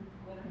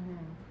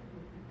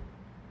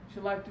 She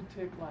like to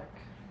take like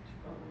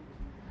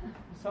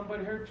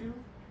somebody hurt you,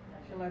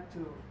 she like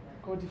to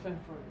go defend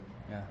for you.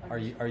 Yeah.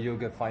 Like are you a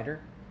good fighter?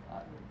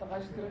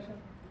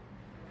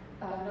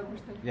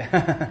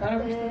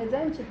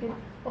 زين شكل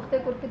أختي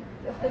كنت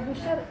أختي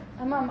بوشر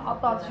أمام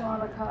عطات شو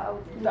عركها أو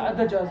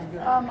ده جاهز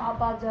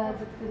عطات جاهز.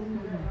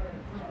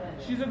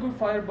 She's a good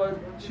fighter, but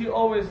she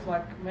always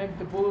like make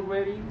the bullet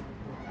ready,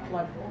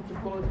 like put the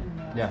bullet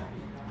in.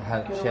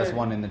 She has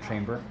one in the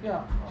chamber.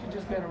 Yeah, she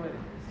just get it ready.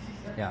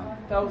 Yeah.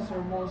 That was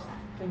her most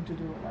thing to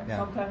do. Like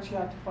sometimes she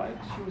had to fight.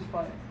 She was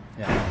fighting.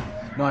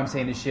 Yeah. No, I'm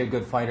saying, is she a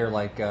good fighter,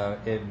 like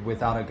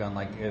without a gun,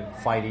 like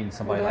fighting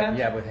somebody,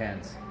 like with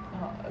hands?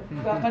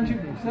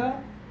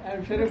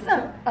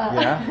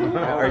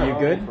 Yeah. Are you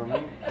good?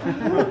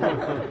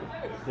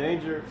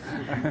 Danger.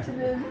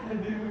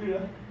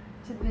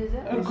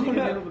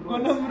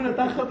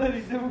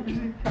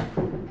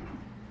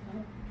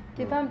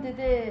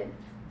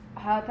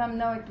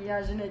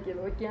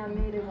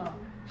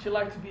 She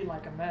likes to be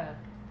like a man.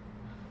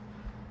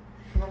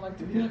 She don't like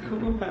to be like a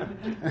woman.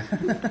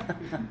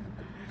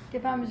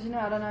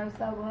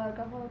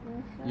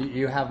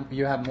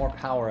 You have more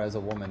power as a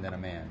woman than a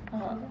man.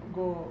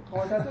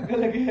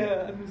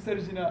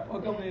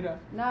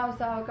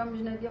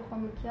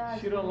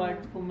 She don't like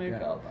to put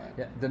makeup.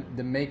 Yeah,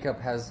 the makeup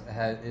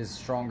is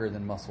stronger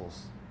than muscles.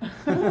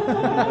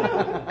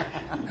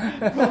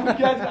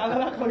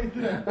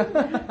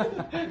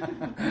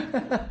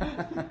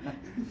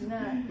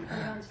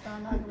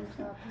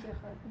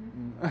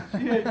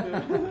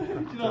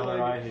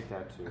 I hate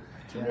that too.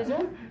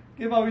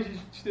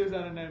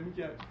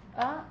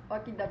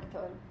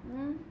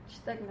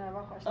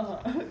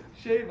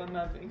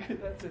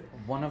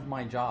 One of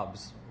my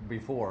jobs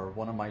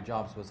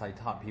was I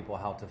taught people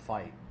how to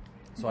fight.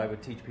 So I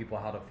would teach people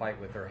how to fight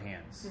with their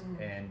hands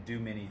and do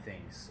many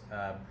things.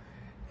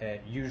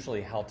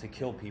 Usually how to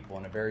kill people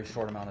in a very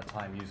short amount of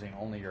time using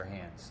only your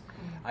hands.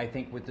 I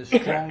think with the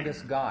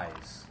strongest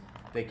guys,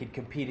 they could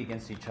compete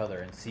against each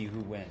other and see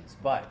who wins.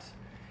 But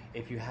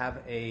if you have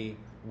a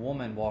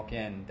woman walk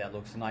in that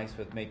looks nice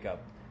with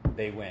makeup,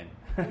 they win.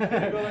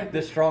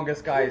 The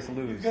strongest guys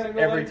lose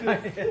every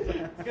time.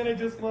 It's gonna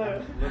just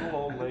smile. Little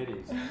old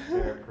ladies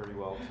fare pretty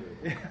well too.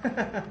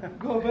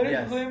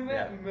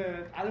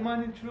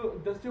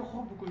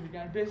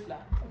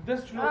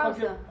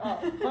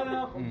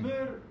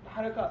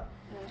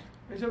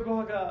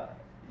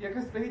 يا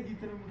كسبهيد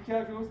يتنم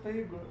مكياج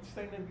وسبهيد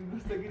اشتغلنا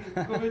بمستقرين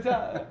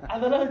كوميجا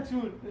عضلات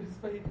شون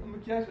سبهيد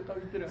مكياج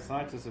قوي ترى.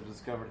 Scientists have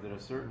discovered that a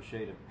certain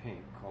shade of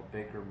pink, called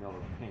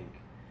Baker-Miller pink,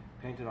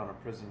 painted on a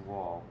prison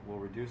wall, will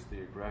reduce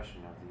the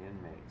aggression of the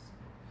inmates.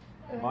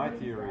 My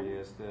theory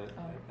is that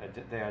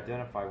they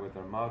identify with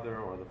their mother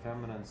or the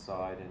feminine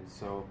side, and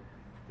so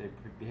they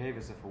behave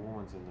as if a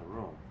woman's in the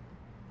room.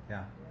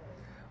 Yeah.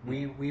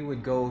 We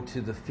would go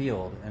to the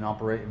field and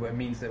operate. It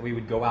means that we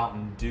would go out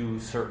and do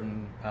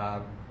certain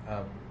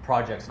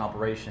projects and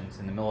operations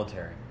in the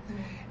military.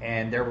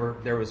 And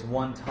there was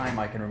one time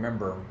I can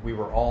remember we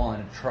were all in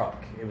a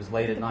truck. It was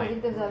late at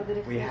night.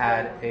 We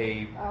had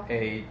a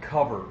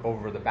cover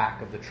over the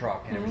back of the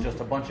truck, and it was just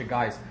a bunch of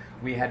guys.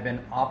 We had been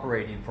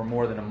operating for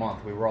more than a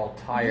month. We were all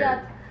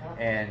tired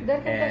and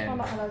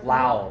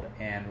loud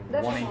and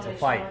wanting to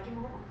fight.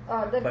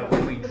 But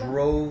when we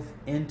drove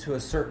into a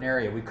certain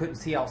area, we couldn't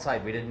see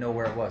outside. We didn't know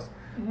where it was.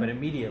 But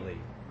immediately,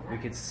 we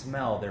could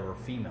smell there were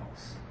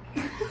females.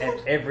 And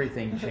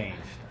everything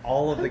changed.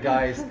 All of the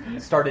guys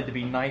started to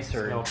be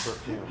nicer. Smell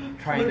perfume.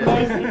 Trying to...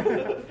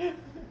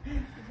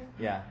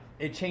 Yeah.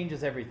 It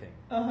changes everything.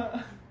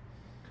 Would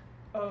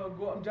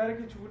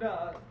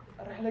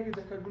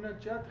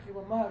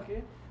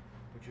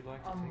you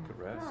like to take a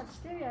rest?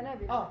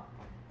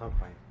 I'm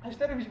fine.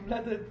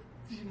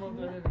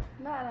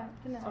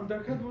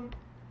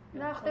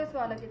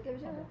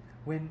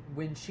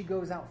 When she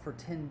goes out for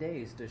 10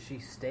 days, does she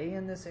stay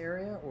in this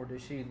area or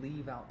does she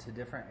leave out to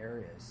different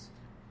areas?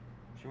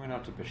 She went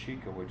out to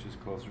Bashika, which is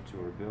closer to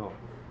Erbil.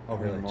 Oh,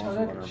 really?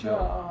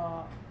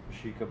 Bashika,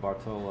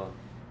 Bartola.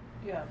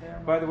 Yeah.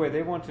 By the way,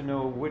 they want to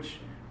know which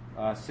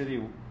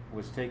city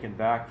was taken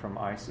back from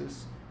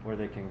ISIS, where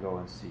they can go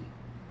and see.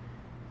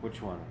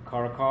 Which one?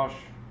 Karakosh?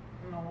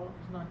 No,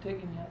 it's not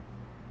taken yet.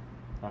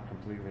 Not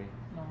completely.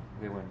 No.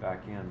 They went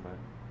back in, but...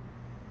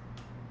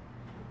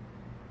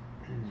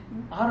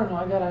 I don't know.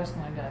 I gotta ask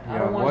my dad.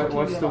 Yeah,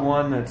 what's the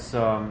one that's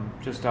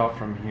just out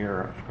from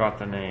here? I forgot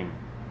the name.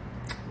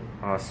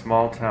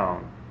 Small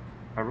town.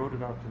 I wrote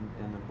it out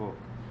in the book.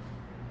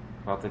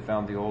 About they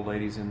found the old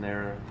ladies in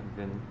there, had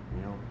been,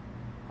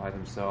 by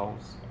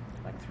themselves.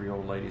 Like 3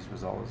 old ladies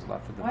was all that's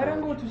left of the village. Why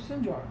don't go to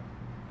Sinjar?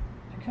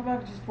 And come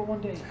back just for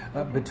one day.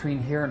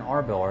 Between here and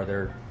Erbil, are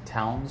there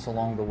towns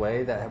along the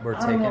way that were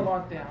taken? I don't know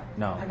about that.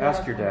 No.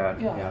 Ask your dad.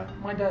 Yeah.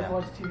 My dad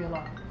watches TV a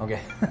lot. Okay.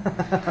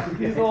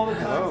 He's all the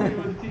time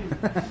with TV.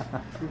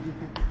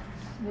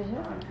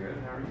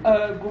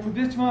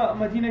 قمت ما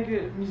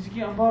مدينة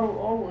ميزيكي أنبارو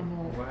أو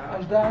إنه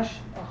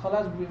 11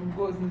 خلاص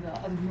بنقول إذا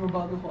أدري ما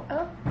بعده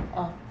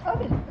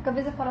أوكي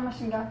كبيزة فرا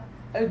ماشينجا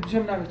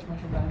جمنا بيش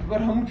ماشينجا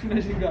بقول هموت في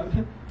ماشينجا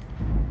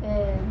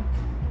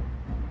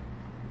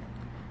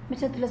مش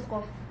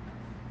تلسقوف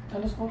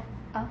 11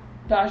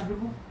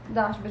 بربو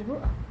 11 بربو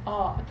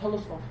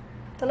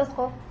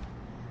تلسقوف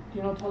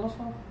you know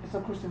Telescope? It's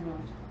a Christian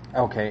village.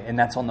 Okay, and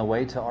that's on the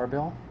way to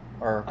Erbil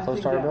or close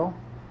to Erbil?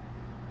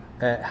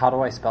 Yeah. How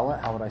do I spell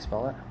it? How would I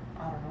spell it?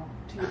 I don't know.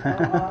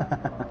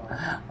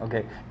 T-L-I.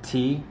 Okay,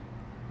 T.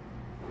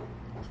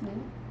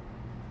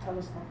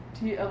 Telescope.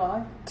 T-L-I.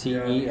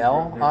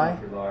 T-E-L-I.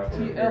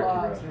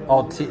 T-L-I.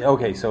 Oh, T.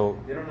 Okay, so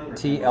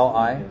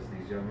T-L-I.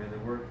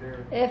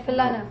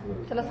 فلانة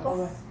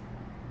تلسقوف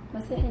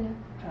مسيحينا.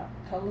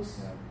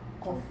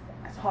 Telescope.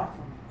 It's hard for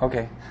me.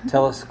 Okay,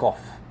 telescope.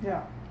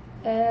 Yeah.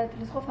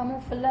 تلسقوف همو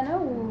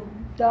فلانة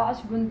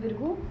و11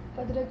 بندرجو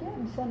فدرجة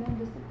مثلا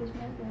بس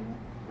تسمع يعني.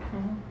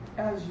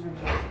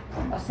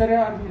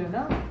 السريع عربي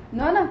لنا؟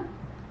 نانا.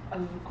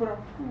 الكرة.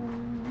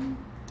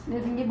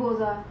 نزنجي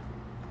بوزا.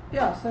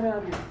 يا السريع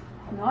عربي.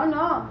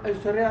 نانا.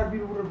 السريع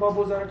عربي والربا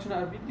بوزا رجنا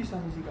عربي دي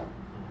ساميزيكا.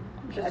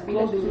 It's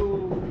close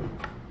to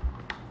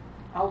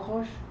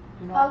Alkosh.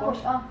 You know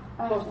Alkosh.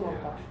 Close to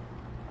Alkosh.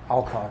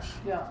 Alkosh.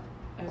 Yeah.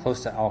 Close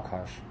to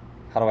Alkosh.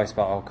 How do I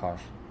spell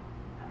Alkosh?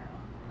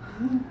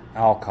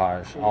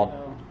 Alkosh.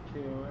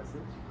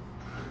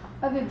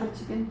 أبي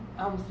برتشكن.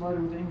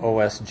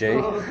 O-S-J.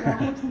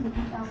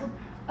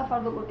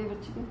 أفرض أقول إيه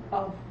برتشكن.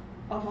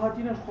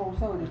 أفهاتينا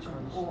الخوصة ولا شيء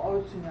أو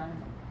أوتسين يعني.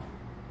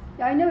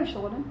 يعني نوي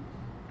شغلن.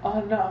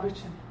 لا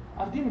أبيتشن.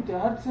 أفدي متى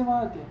هاد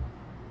سماعتي.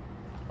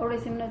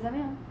 أوريسي من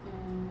الزمان.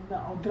 لا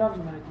أو درافز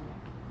مرتين.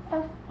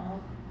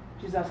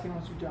 She's asking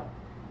what's your job.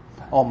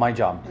 Oh, my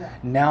job. Yeah.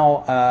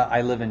 Now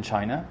I live in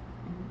China.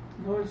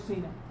 No,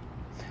 Sina.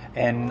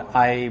 And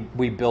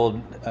we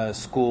build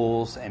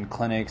schools and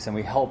clinics, and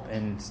we help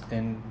in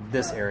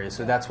this area.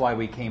 So that's why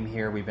we came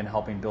here. We've been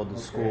helping build the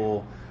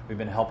school. We've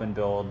been helping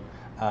build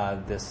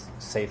this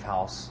safe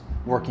house,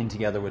 working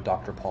together with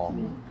Dr. Paul.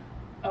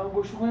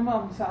 وشغلي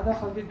ما مساعدة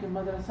خلقي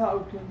كمدرسة أو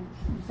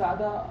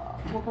كمساعدة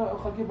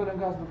خلقي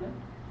بلنجاز بقى.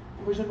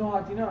 وبيجنوا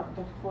هاتينا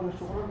تكتبوا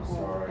الشغل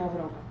كافر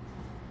أوكا.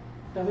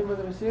 تابع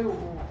مدرسة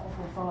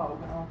وفرصة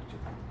أوكا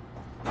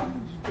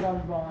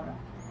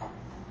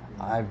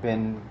I've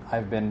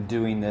been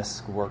doing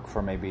this work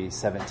for maybe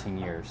 17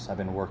 years. I've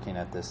been working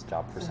at this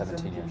job for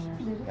 17 years.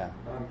 Yeah.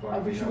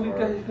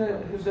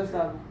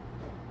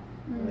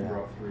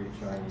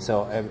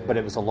 So, but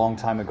it was a long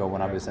time ago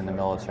when I was in the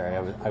military.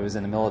 I was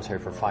in the military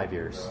for 5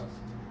 years.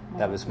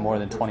 That was more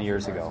than 20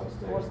 years ago.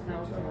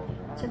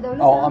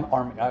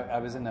 Army. I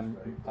was in the,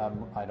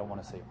 I don't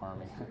want to say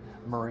Army,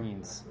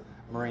 Marines.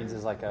 Marines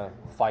is like a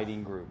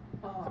fighting group,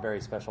 a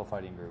very special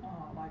fighting group.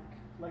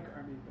 Like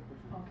Army.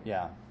 Okay.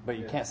 Yeah, but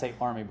you can't say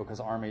Army because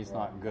Army is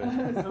not good.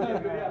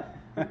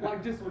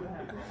 Like this would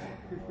happen.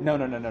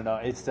 No.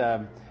 It's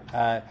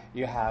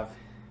you have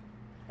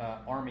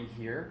Army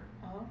here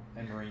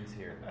and Marines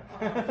here.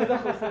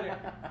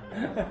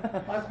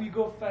 Like we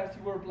go fast,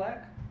 you wear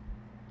black?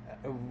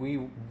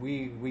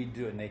 We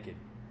do it naked.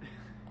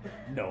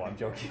 No, I'm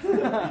joking.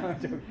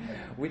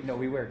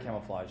 We wear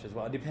camouflage as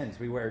well. It depends.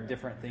 We wear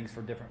different things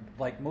for different.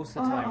 Like most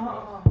of the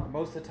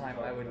time,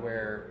 I would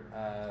wear.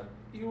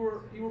 You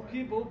were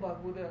people,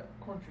 but with a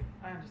country.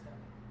 I understand.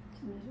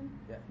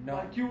 Yeah, no.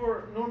 Like you were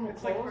normal.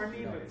 It's clothes. like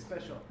Army, but it's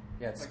special.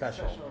 Yeah, it's like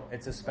special.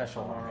 It's a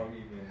special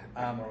Army.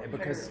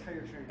 Because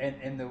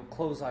and the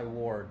clothes I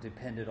wore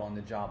depended on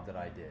the job that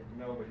I did.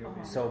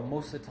 So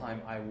most of the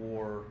time I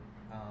wore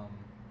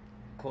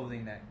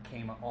clothing that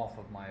came off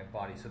of my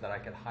body so that I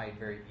could hide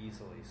very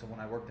easily. So when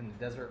I worked in the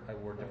desert, I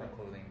wore different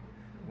clothing.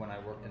 When I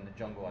worked in the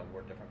jungle, I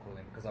wore different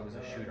clothing because I was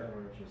a shooter.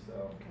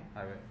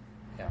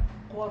 Yeah.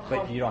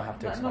 But you don't have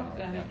to explain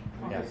it.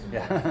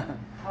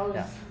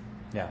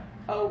 Yeah.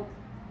 Oh,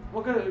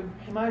 what kind of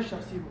حماية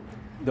شخصية?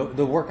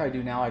 The work I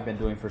do now, I've been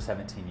doing for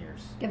 17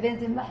 years.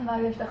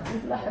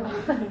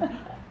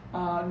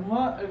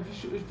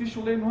 في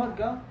شغلين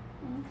نهاد قا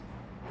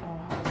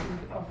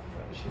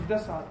في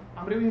دسار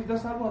عمري في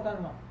دسار بوه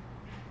تانما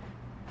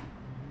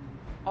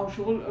أو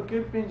شغل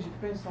كيف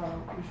بين صار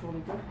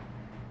شغلي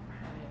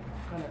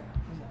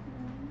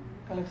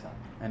كلك صار.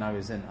 And I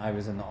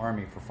was in the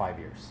army for 5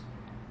 years.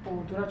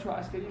 ودرات شو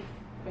عسكري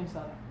بين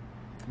صار.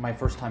 My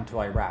first time to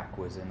Iraq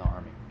was in the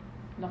army.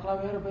 نقلا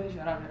بهرب بريش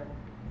عراق هرب.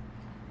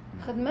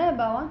 خدمة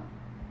باوا.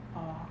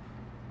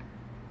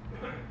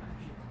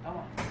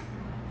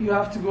 You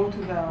have to go to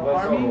the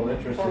army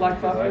for like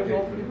 5 years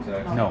old?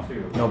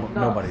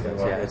 Nobody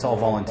does. Yeah, it's all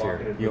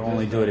volunteer. You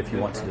only do it if you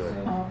want to do it.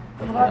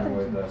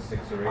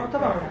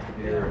 طبعا.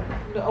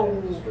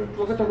 أو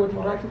وقت أقول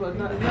مراتب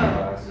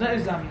لا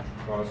إلزامية.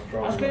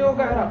 عسكري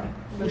وقع عراقي.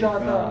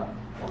 رجعت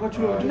وقت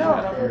شو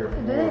لا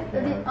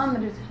دي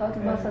أمر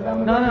شاطر بس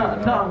هذا.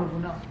 لا أمر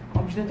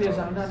مش نتي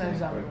إلزامي لا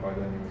إلزامي.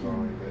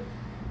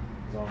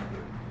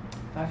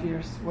 5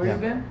 years. Where you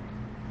been?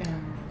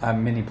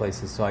 Many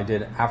places. So I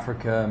did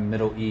Africa,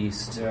 Middle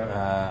East.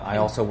 I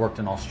also worked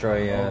in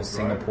Australia,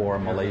 Singapore,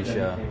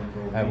 Malaysia.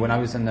 When I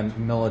was in the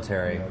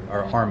military or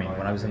army,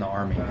 when I was in the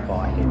army,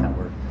 I hate that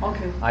word.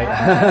 Okay.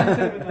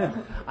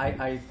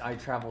 I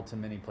traveled to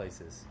many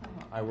places.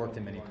 I worked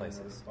in many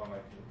places.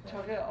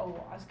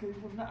 عسكري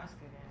ولا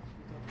عسكري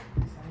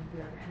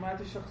يعني حماية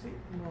الشخصي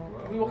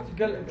إنه في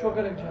وقت قلق شو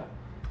قلق جاء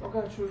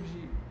وقال شو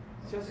بيجي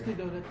سياسة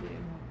دولتي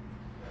إنه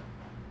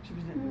شو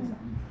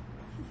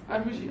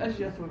بيجي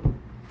أجي أثور.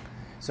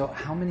 So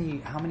how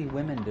many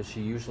women does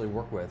she usually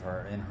work with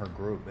or in her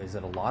group? Is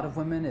it a lot of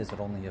women? Is it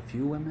only a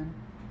few women?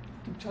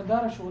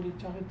 تشادار شغلي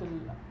تشاهد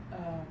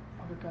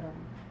الكرم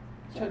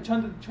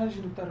كان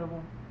جنو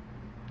ترهبون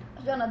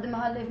جانا دم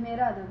هاللي في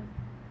ميرادا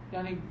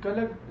يعني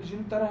قلق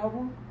جنو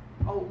ترهبون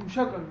أو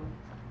مشغل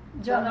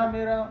جانا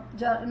ميرا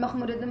جا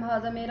المخمور دم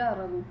هذا ميرا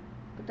ربو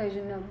كتاي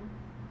جنو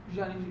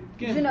يعني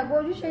جنا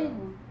قولي شيء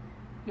بون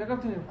يا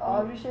كابتن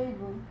قولي شيء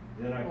بون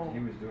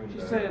she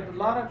said a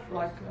lot of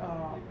like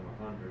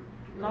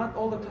not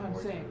all the time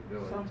saying.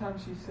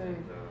 Sometimes she said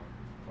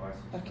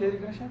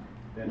أكيد قرشة.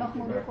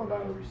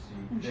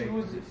 She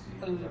was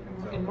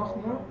in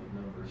Mahmoud.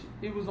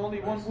 It was only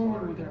one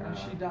woman with her, and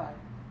she died.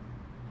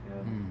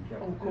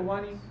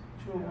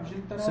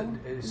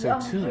 So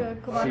two.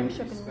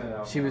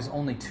 She was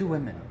only 2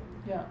 women.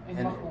 Yeah, in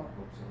Mahmoud.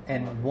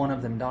 And one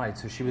of them died,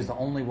 so she was the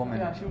only woman.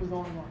 Yeah, she was the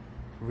only one.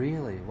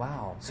 Really?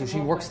 Wow. So she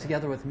works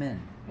together with men.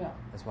 Yeah.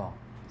 As well.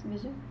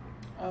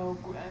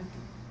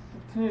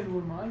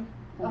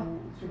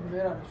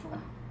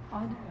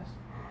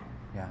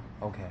 Yeah,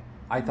 okay.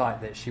 I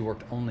thought that she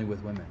worked only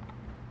with women.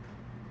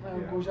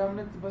 Okay.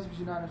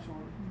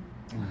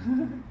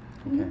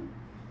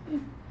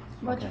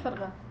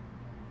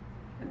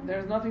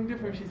 There's nothing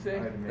different, she said.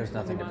 There's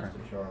nothing different.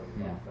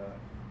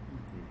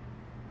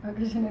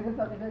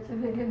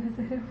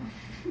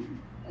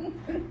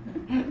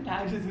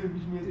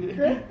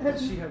 Did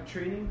she have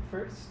training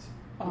first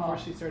before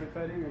she started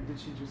fighting, or did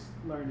she just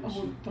learn?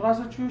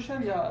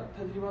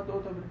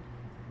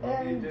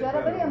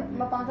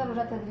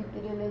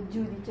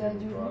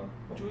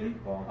 Judy?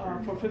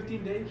 For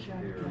 15 days?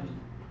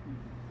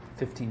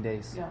 15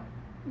 days? Yeah.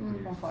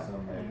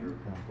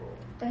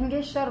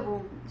 هنجي شربوا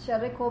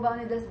شرك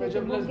كوباني دستي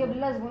بوجب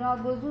لازم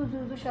ناقو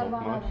زوزو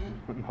شربان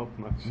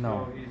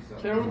No.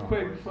 Carol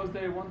quick because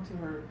they want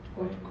her to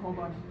go to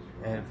Kobani.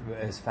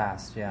 As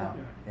fast, yeah.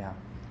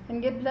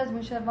 هنجيب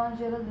لازم شربان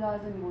جرد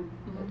لازم بود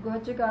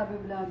تقول تجار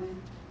ببلابي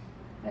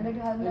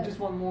They just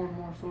want more and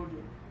more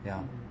soldiers.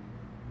 Yeah.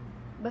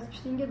 بس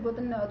بشتينجي تقول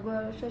لنا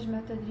تقول شش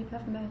مه تدريب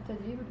هف مه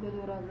تدريب تقول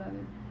ورا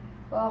بلابي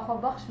وأخو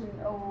بخش من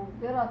أو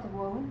براتب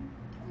وهم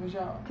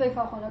كيف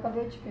أخونا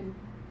كبيتش كن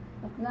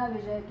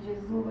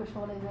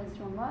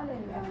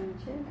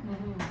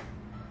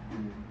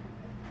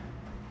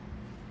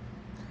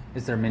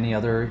Is there many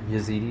other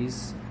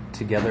Yazidis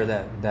together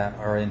that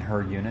are in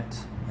her unit,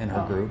 in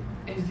her group?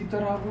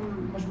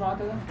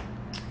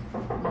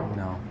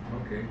 No.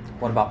 Okay.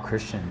 What about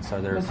Christians?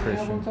 Are there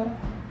Christians?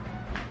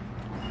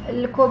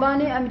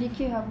 الكوباني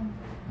أمريكي هابون.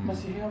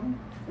 مسيحي هابون؟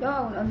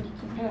 لا أمريكي.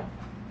 Yeah.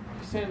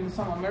 He's saying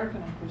some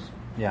American and Christian.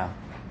 Yeah.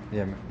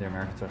 The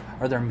Americans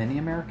are there many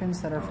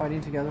Americans that are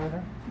fighting together with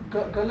her?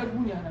 قال لك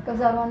مو يعني.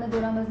 كزاروانا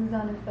دوران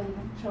بزنزان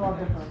الطيبة. شباب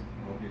ذكر.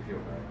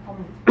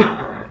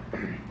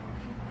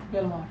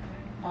 يلا ما.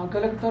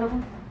 قال لك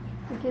تربون؟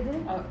 كده؟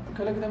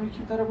 قال لك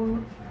أمريكي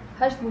تربون؟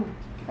 هشت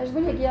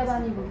بون يك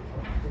ياباني بون.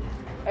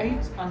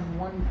 8 and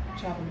 1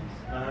 Japanese.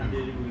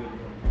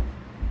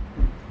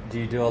 Do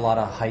you do a lot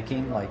of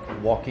hiking, like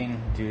walking?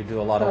 Do you do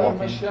a lot of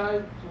walking?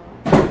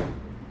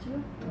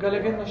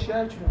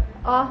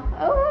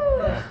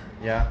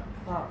 Yeah.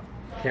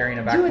 Carrying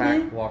a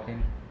backpack,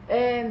 walking.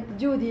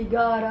 جودي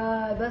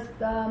غارا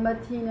بستا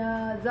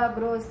متينا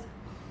زاغروس.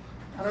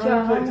 I don't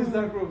know if it's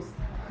Zagros.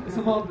 It's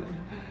a mountain.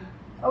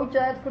 أو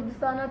جاءت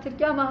كردستان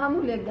تركيا ما هم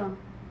ولقدام.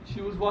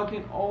 She was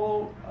walking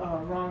all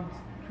around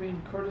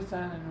between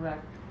Kurdistan and Iraq.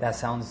 That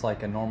sounds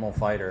like a normal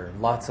fighter.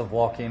 Lots of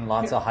walking,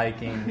 lots of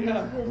hiking,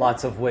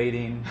 lots of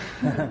waiting,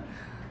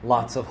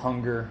 lots of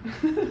hunger.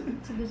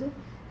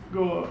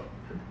 Go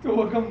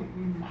كم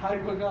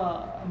حارق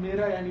بقى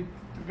أميرة يعني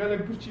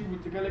تقلق برشي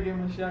وتقلق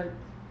مشاي.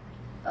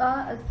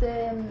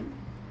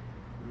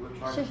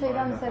 شيء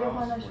كان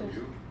سريعنا شو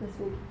this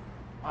week.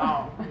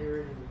 Wow.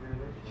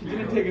 She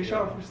didn't take a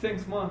shower for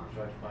 6 months.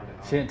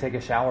 She didn't take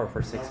a shower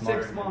for 6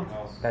 months. 6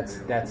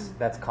 months.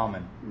 That's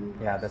common.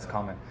 Yeah, that's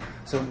common.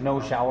 So no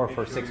shower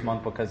for 6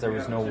 months because there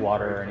was no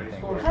water or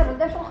anything. Or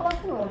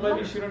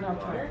maybe she don't have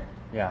time.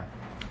 Yeah,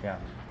 yeah.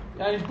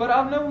 يعني برا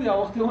أبنا يا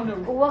وقت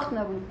هون.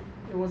 وقتنا بو.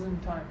 It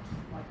wasn't time.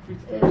 Like free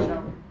to take a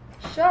shower.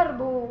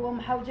 شرب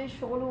ومحوجي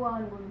الشغل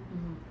وانقول.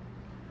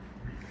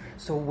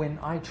 So when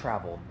I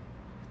traveled,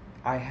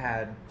 I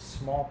had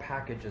small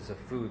packages of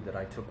food that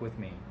I took with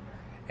me,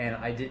 and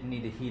I didn't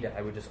need to heat it.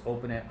 I would just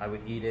open it, I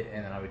would eat it,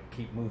 and then I would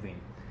keep moving.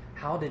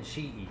 How did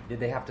she eat? Did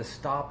they have to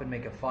stop and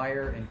make a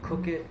fire and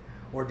cook it,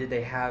 or did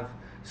they have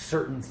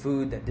certain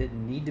food that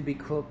didn't need to be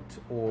cooked,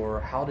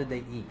 or how did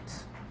they eat?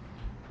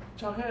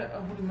 شاهي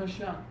أقول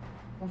المشيان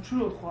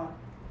وشلو الخوار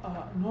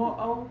نو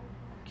أو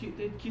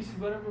كيس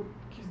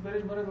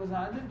برج مرد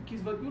وزعدن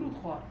كيس بديرو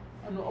الخوار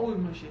إنه أول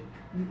مشي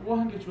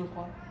وهنجي شلو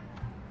الخوار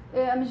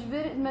مش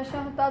بير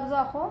المشيان تاب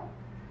زاخو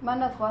ما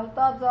ندخل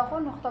تاب زاخو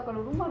نقطة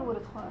كلو ما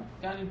الورد خوار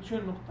يعني شو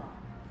النقطة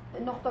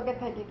النقطة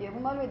كيف هيك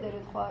وما الودر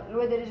خوار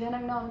الودر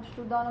جهنم نام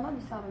تشلو دانا ما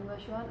بيسام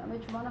المشيان أما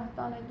شو ما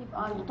نحطانا يجيب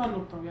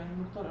نقطة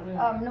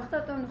يعني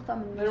نقطة نقطة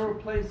من there were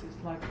places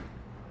like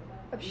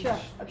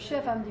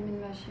أبشاف عندي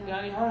من ماشيان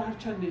يعني هر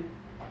كندي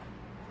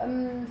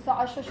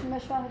ساعة 6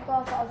 مشيان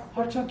ساعة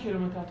هر كم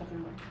كيلومتر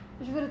تقريبا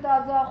جبرت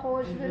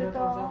أبزاخو جبرت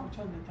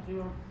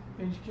تقريبا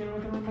 5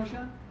 كيلومتر من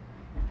مشيان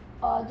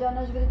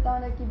جانا جبرت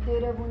أنا كي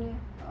بديره بني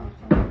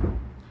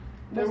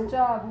بس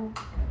جابوا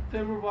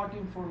they were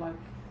walking for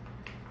like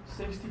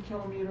 60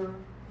 kilometers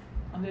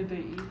and then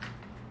they eat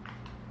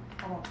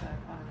about that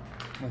I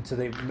don't know and so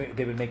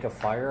they would make a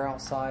fire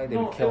outside, they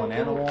would kill an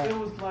animal. It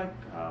was like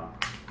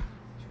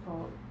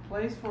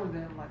place for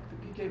them, like the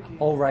PKK.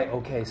 Oh right,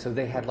 okay. So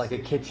they had like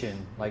a kitchen,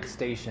 like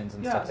stations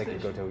and stuff they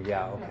could go to.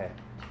 Yeah, okay,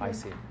 I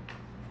see.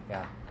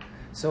 Yeah.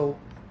 So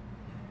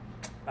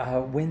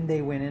when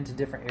they went into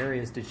different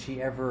areas, did she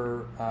ever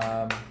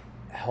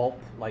help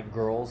like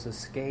girls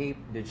escape?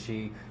 Did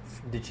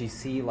she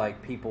see like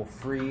people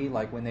free?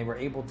 Like when they were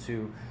able to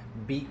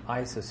beat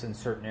ISIS in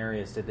certain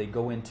areas, did they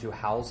go into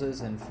houses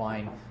and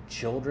find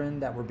children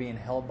that were being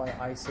held by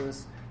ISIS?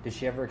 Did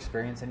she ever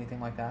experience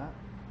anything like that?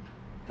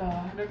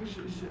 هناك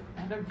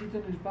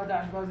جيتن بعد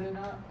عشبة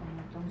زينا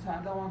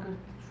مساعدة وانك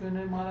شوية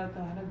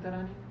مالتها هناك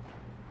دراني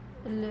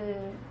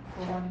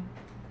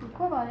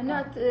الكوباني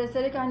نات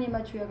سريكاني ما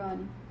تشوي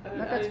غاني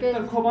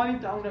الكوباني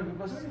تعاونك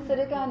بس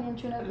سريكاني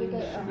نشونا بيك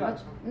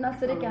نات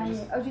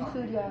سريكاني أجي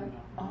سوريا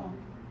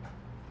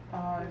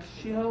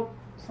she helped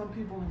some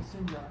people in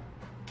Syria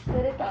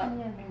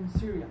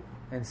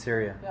in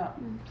Syria yeah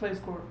place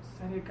called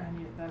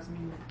Serikani that's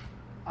mean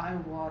eye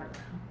of water.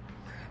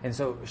 And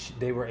so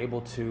they were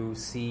able to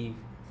see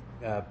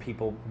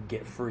people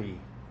get free.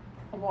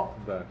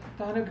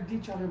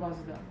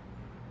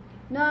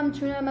 نعم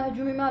شونا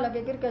مهجومي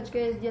مالك كركش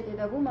كيس ديت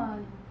إذا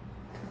بومان.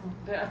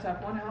 They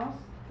attacked one house.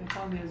 They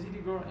found the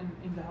Yazidi girl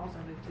in the house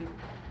and they take it.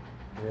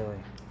 Really?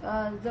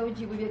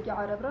 زوجي يقول لك يا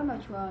عرب رما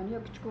شوان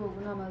يكشكو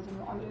ونامازن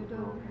وعمري دو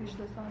إيش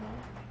لسانا.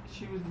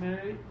 She was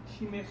married.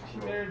 She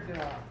married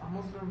a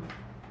Muslim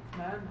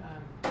man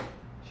and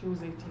she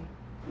was 18.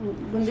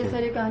 بندي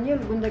سريكاني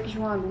البندا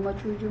كشوان بما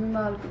شو جومي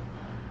مالك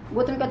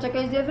قلتن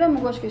كتشكي زيفرا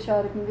مغوش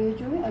كشارك مبي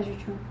جومي أجي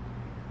شو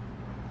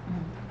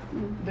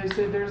They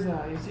say there's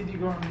a Yazidi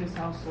girl in this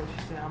house, so she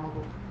said I'm gonna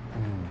go.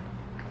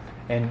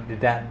 And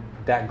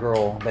that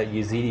girl, that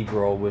Yazidi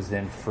girl, was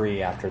then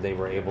free after they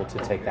were able to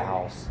take the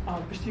house.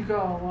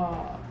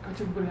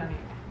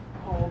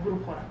 أو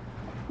جروب خورا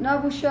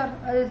نابو الشر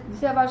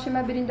سيبالش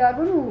ما برين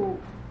داربون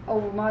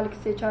أو مالك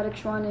سيشارك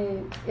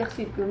شواني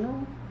يخسير كرنو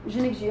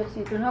جنك جي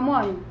يخسير كرنو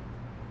همواني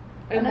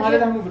أنا مالي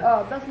ده مو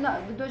بس لا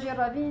بدو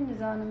جرافين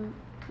نزانم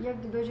يك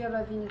بدو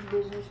جرافين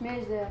زبيجش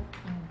ميجده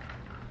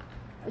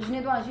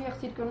جني دوان جي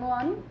يخسير كرنو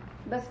اني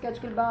بس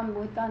كل بام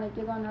بوتانه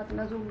كيغان هات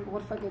نزول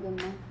غرفه كده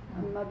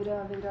ما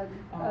برا بيرادي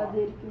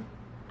اديركي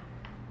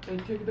they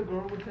take the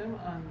girl with him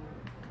and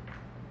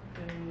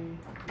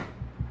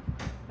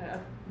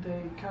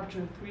they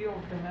capture 3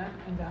 of the men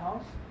in the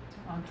house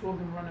and 2 of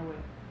them run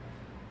away.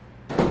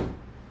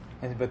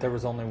 But there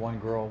was only one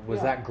girl.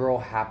 Was that girl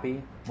happy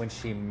when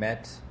she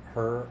met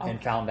her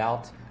and found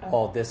out,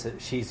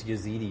 she's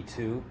Yazidi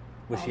too?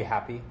 Was she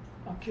happy?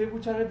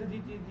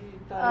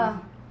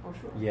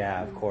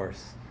 Yeah, of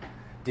course.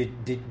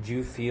 Did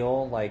you feel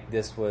like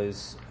this was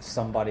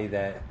somebody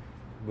that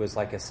was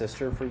like a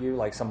sister for you?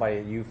 Like somebody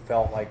that you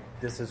felt like,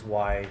 this is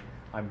why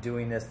I'm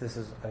doing this. This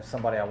is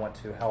somebody I want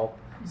to help,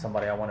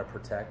 somebody I want to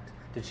protect.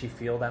 Did she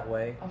feel that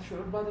way?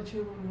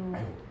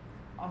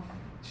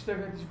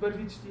 اشتغلت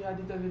برفي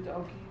اجتهادي تبيت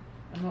أوكي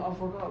إنه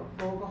أفوقها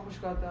بوقها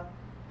خوشكاتا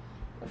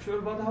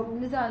أفشل بعدها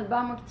نزال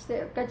بامك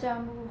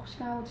كجام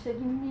خوشكا وتشتغل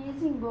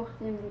amazing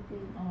بوختي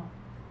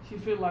she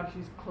feel like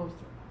she's close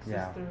to her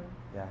sister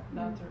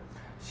daughter.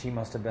 She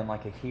must have been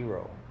like a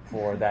hero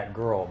for that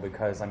girl,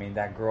 because I mean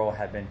that girl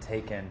had been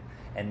taken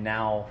and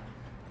now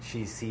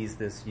she sees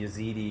this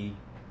Yazidi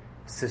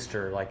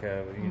sister, like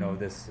a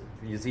this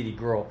Yazidi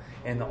girl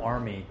in the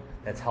army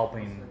that's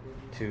helping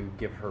to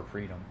give her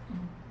freedom.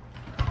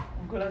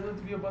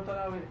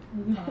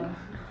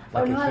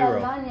 Like a hero.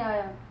 Almanya,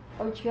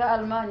 أو شيء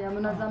ألمانيا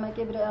منظمة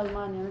كبيرة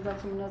ألمانيا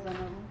نزلت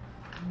منظمة.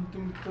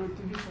 أنتم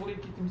تبي شغلي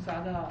كي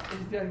تمساعدها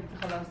إزديار كي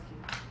خلاصكي.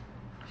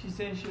 She's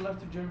saying she left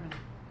to Germany.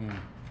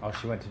 Oh,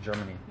 she went to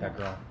Germany. That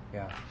girl,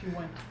 yeah. She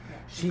went.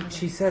 Yeah.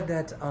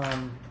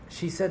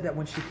 She said that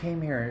when she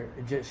came here,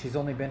 she's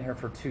only been here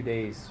for 2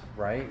 days,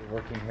 right?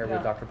 Working here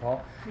with Dr.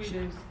 Paul. 3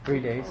 days. 3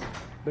 days.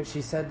 But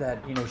she said that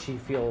she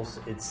feels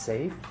it's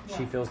safe. Yeah.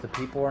 She feels the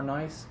people are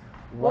nice.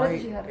 Why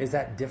is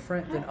that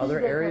different than other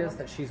areas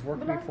that she's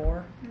worked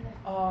before?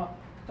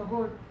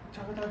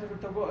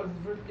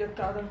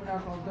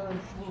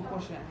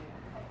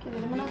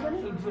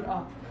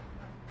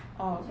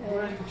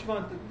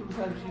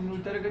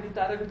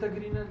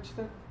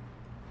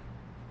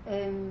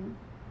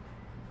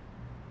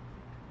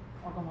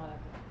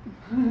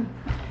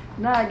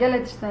 لا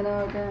قالت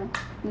اشتنا وكان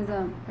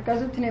نظام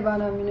كازوبتني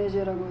بانا من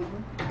اجرا قوي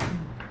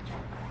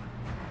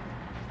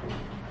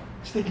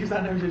اشتكي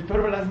زانا بجي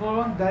بربع لازم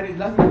ما داري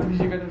لازم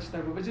تمشي كده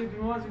اشتكوا بجي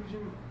بمواز بجي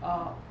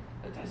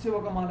تحسي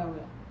وقا مالا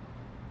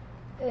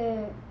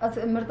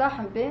ويا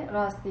مرتاحة بي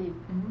راستي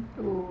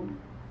و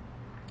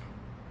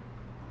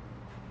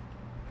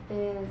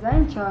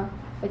زين شا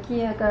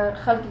أكيد هكا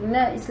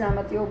خلقنا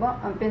إسلامت يوبا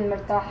أم بين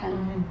مرتاحة.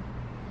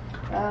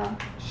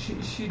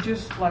 She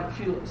just like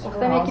feels.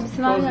 أختي يكي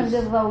بسمعني أم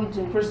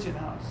جزاوجة. Christian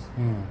house.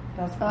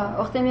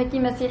 أختي يكي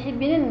مسيحي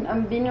بينن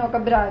أم بيني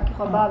وكبراك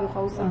خبابي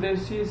خوصا. When they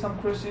see some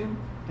Christian,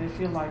 they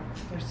feel like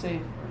they're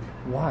safe.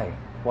 Why?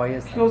 Why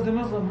is that? Because the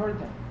Muslim hurt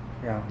them.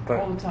 Yeah, but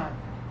all the time.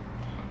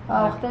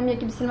 أختي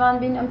يكي بسلمان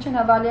بين أم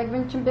شنها باليك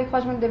بين شن بيك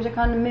خاش من دبجة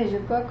كان ميجر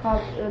كا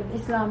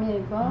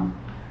إسلامي كا.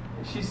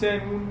 She said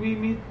when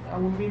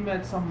we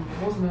met some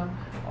Muslim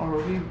or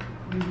we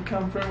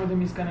become friends with him,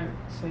 he's gonna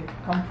say,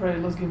 "Come pray,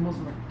 let's get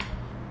Muslim."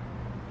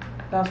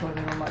 That's why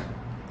they don't like it.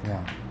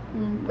 Yeah.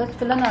 بس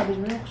في لنا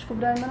بيجمعوا خشكوا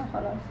براي منو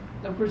خلاص.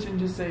 The Christian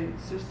just say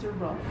sister,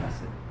 brother,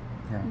 that's it.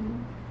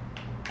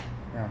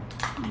 Yeah.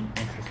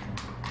 Interesting.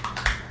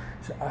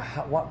 So,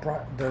 what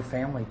brought their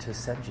family to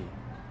Seji?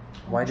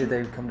 Why did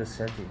they come to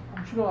Seji?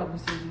 I'm sure I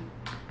was Seji.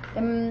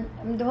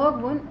 مدهوق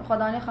بون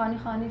خداني خاني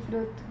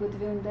فروت قلت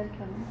فيهم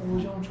دركنا.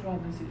 وجاهم شو هذا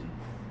نسيجي؟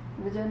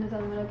 بجا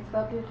نزل من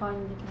اتفاقي خاني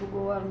ديك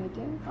بجوار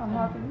ميتين أم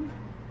هاكل.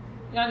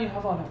 يعني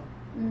حضارة.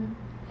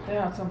 They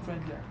had some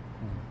friends there.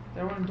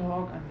 They were in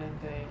Dog and then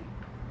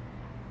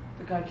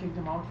the guy kicked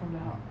them out from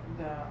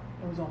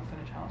it was all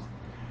finished house,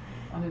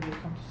 and then they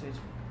come to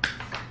Seji.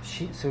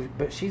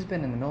 But she's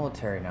been in the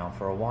military now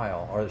for a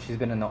while, or she's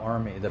been in the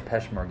army, the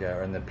Peshmerga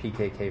or in the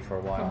PKK for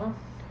a while.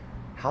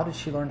 How did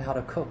she learn how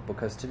to cook?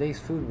 Because today's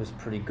food was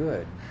pretty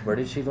good. Where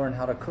did she learn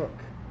how to cook?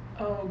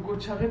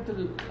 قلت شغلت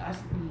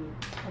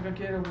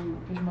الحاجة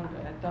وبيشمرجع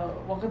أنت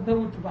وقت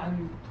ده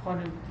تبعني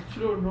تخاني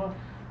شلون إنه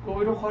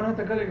قويرو خانة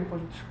تقلق يقول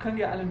كان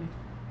يعلمني.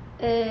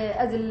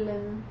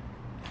 أزل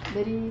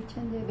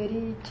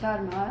بري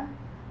شار معاه.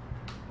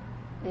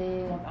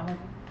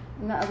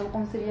 لا أزل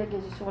قمصرية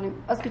كذي شغلي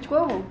أسكت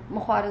كوه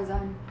مخارن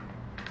زاني.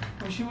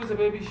 When she was a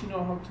baby, she knew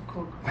how to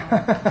cook.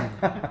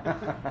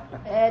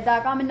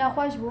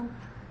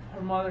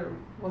 Her mother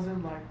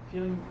wasn't like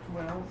feeling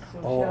well, so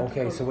she had to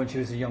cook. So when she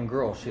was a young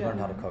girl, she learned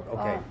how to cook.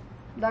 Okay.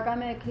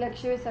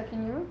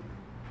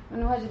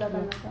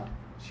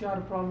 She had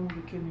a problem with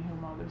the kidney, her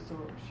mother, so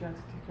she had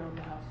to take care of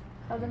the house.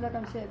 هذا اللي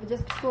كان شيء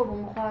بجس كتبه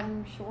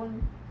مخارن شغل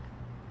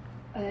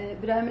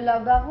برايم الله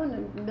باغون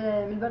من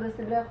البرد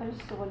استبراء خليش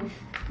شغل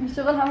مش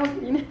شغل هم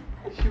فينا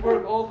She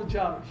worked all the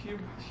jobs. She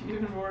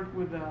even worked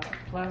with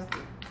plaster,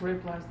 gray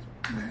plaster.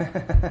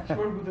 She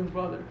worked with her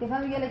brother.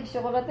 تفهم قال لك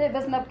شغلته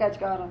بس نبكج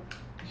كارا.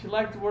 She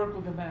liked to work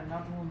with the men,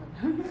 not the women.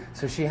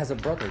 So she has a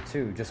brother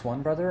too. Just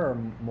one brother or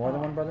more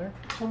than one brother?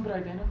 Some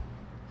brother,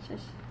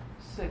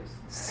 Six.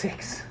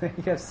 6.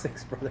 You have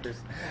 6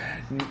 brothers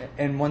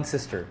and 1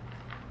 sister.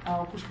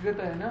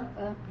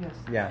 Yes.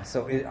 Yeah.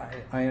 So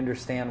I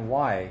understand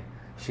why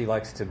she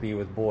likes to be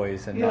with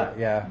boys and not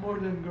more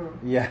than girls.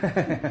 Yeah.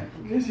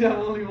 ليش يا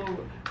والله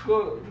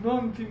go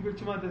نوم فين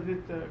قلت ما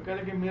تزيد قال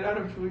لك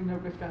ميرارم شوي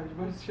نبقى كارج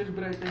بس شش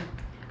برايتين.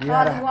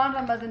 هذا وان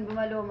رمزن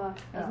بملومة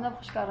از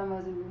نبخش كار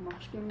رمزن بما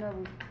خش كم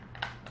نبو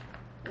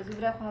از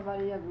برايخها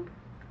بالي يبو.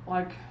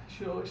 Like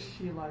she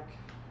like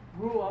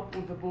grew up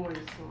with the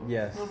boys, so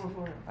yes, it's normal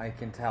for her. I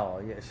can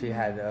tell. Yeah, she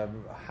had a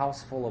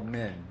house full of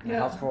men, a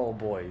house full of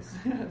boys.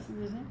 Yes.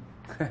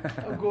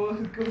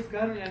 قوس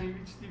كان يعني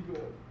بيجتي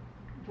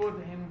بود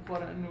الحين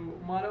مقارنة إنه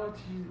ما لقيت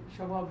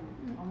شباب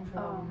عمو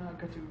شباب هنا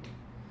كتير.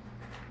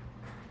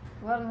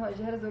 والله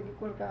جهرز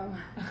وكل كام.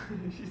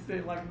 She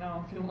said like now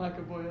I'm feeling like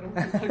a boy.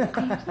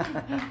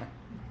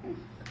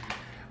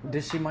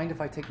 Does she mind if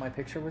I take my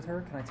picture with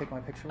her? Can I take my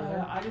picture with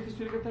her? I get to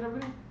speak at the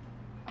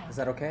Is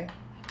that okay?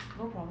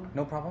 No problem.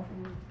 No problem?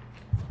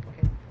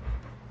 Okay.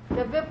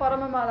 Deve para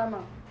me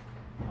malama.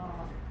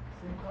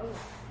 Same color.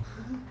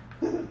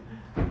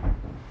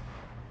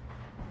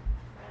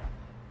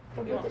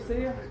 Okay,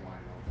 see you.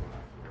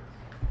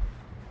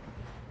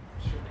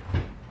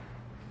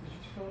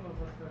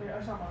 Yeah,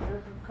 عشان ما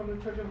كمل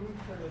ترجمة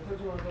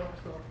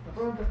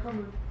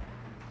كمل.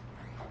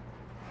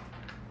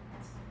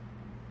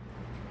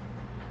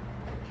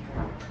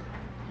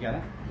 You got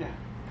it?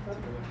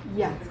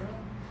 Yeah.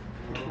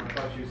 I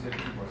thought you said he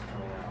was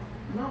coming out.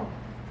 No,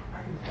 I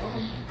can tell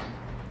him.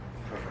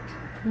 Perfect.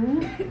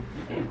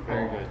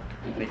 Very good.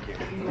 Thank you.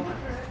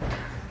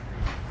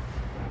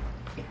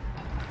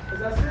 Is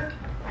that it?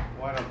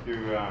 Why don't you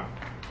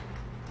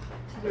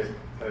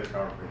take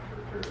our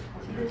picture too?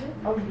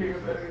 I'll be here.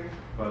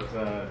 But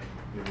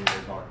you need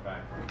to talk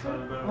back.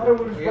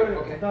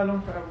 Okay.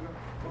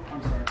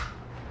 I'm sorry.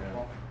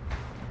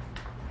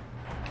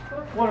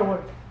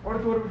 What? What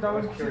do we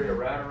do? Carry a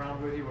rat around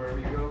with you wherever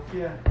you go?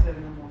 Yeah,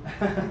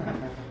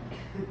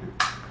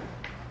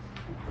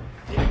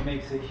 It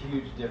makes a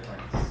huge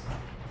difference.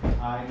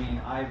 I mean,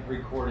 I've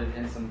recorded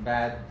in some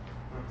bad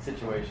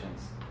situations.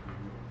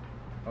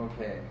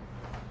 Okay.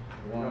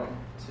 1,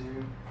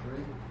 2,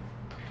 3.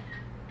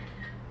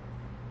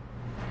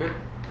 Good.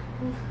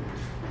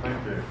 Thank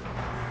you.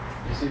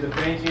 You see the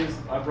paintings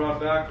I brought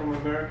back from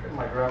America?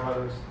 My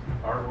grandmother's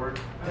artwork.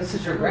 This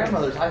is your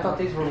grandmother's? I thought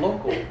these were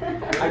local.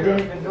 I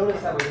didn't even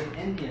notice that was an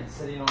Indian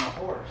sitting on a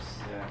horse.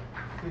 Yeah.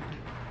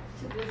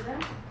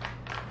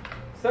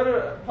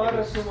 Sir,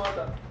 father,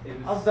 Sumata.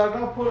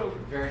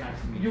 Very nice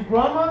to meet you. Your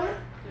grandmother?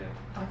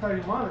 Yeah. I thought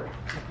your mother.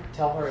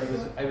 Tell her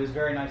it was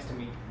very nice to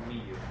meet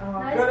you.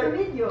 Nice to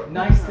meet you.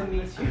 Nice to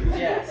meet you.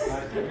 Yes.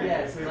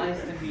 Yes,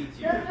 nice to meet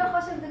you. And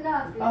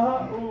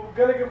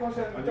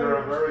you're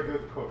a very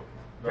good cook.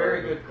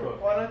 Very good cook.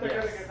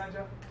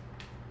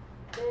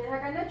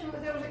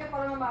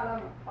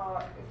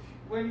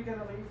 When you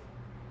gonna leave?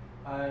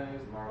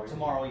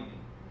 Tomorrow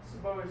evening.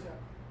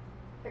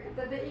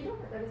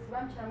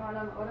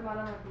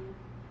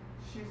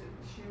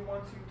 She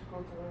wants you to go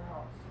to her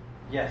house.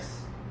 Yes.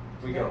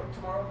 We go.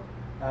 Tomorrow?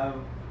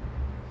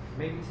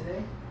 Maybe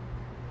today?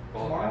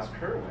 Well, tomorrow? ask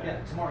her when. Yeah,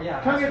 tomorrow.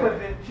 Yeah. Can't get the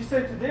She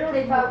said today or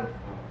tomorrow?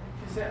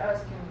 She said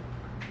ask her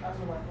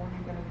like when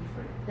you gonna be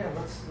free. Yeah,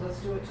 let's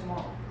do it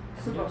tomorrow.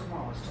 Let's do it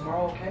tomorrow. Is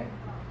tomorrow okay?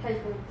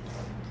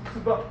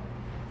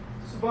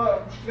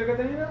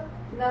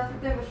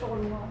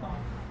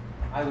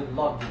 I would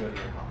love to go to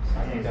your house. I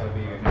think that would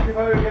be good.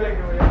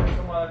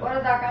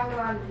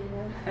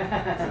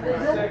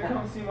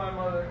 Come see my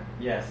mother.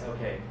 Yes,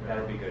 okay. That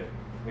would be good.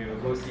 We will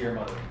go see your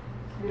mother.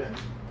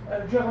 What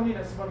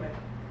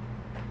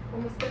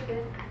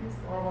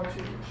about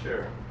you?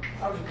 Sure.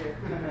 I'll be there.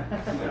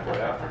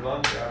 After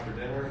lunch, after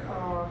dinner?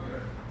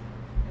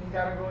 You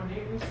gotta go and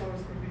eat me, so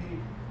it's gonna be.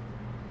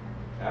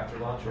 After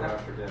lunch or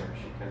after dinner,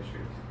 she can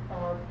choose.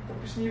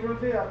 Пишнiro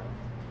there.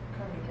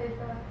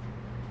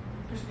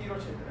 Пишнiro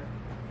чедре.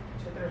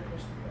 Чедре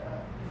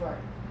Ivar.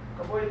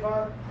 Кабо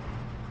Ivar.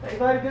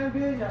 Ivar can be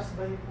yes,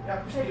 but yeah,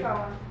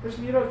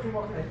 Pishniро is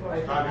more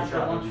After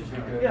lunch should be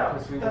good. Yeah,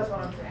 because we that's will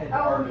what I'm saying. head to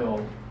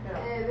Arville.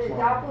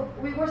 يعقوب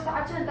ويقول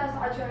ساعات شنو انت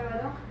ساعات شنو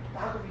هذا؟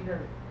 تعقب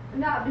يدري.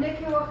 لا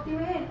بنكي وقتي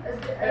وين؟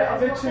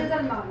 وقت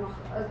زلمان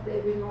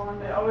قصدي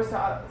بالموان. أول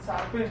ساعة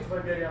بيش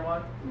تفكر يا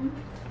مان.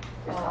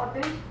 ساعة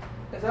بيش؟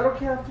 Is that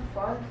okay after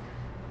 5?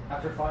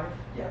 After 5?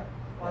 Yeah.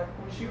 Like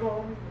when she go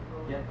home?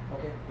 Yeah,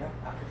 okay,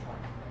 yeah, after 5.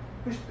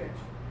 Push bench.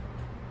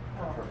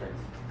 Perfect.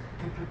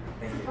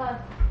 Thank you.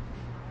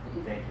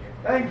 Thank you.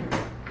 Thank you.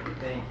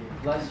 Thank you.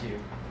 Bless you.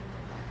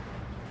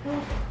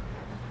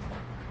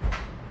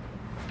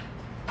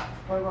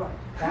 Bye-bye.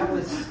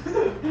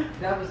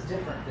 That was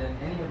different than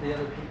any of the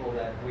other people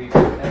that we've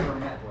ever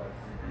met with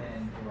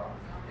in Iraq.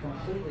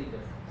 Completely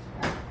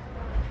different.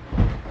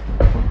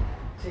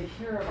 To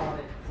hear about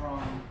it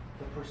from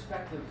the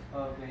perspective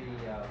of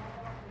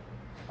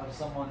of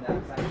someone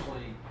that's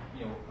actually,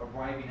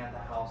 arriving at the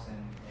house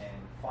and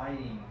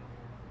fighting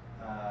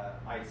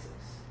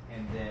ISIS,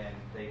 and then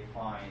they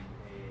find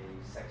a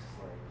sex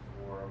slave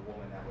or a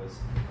woman that was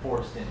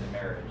forced into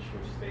marriage,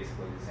 which is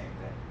basically the same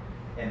thing,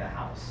 in the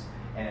house.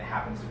 And it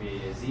happens to be a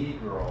Yazidi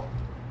girl,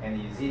 and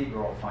the Yazidi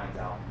girl finds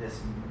out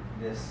this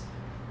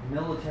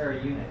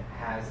military unit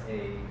has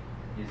a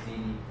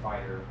Yazidi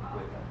fighter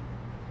with them.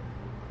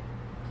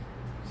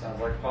 Sounds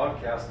like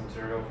podcast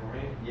material for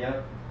me.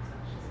 Yep.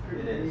 She's a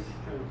pretty It is.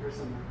 unique kind of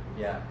person.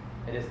 Yeah,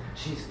 it is.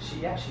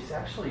 She's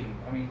actually,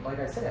 I mean, like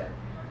I said,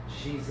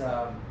 she's,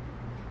 the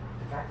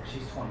fact that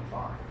she's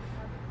 25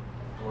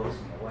 blows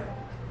me away.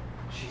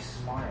 She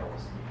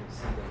smiles and you can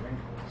see the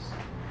wrinkles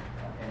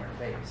in her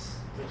face.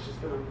 So she's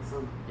been on the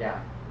sun.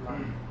 Yeah.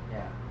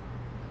 Yeah.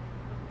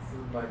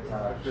 But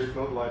she's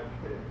not like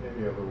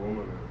any other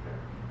woman out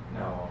there.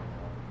 No.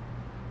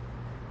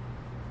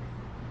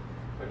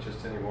 But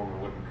just any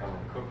woman wouldn't come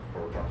and cook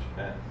for a bunch of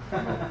men.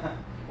 Yeah,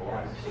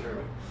 that's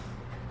true.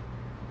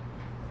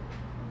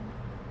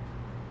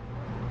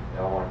 They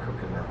all want to cook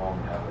in their home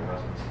and have their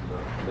husbands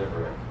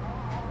deliver it.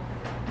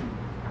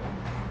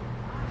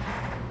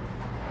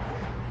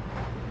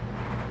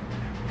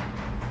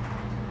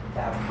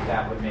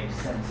 That would make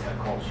sense in a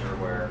culture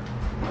where,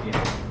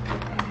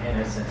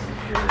 innocence and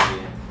purity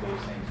and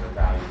those things are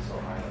valued so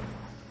highly.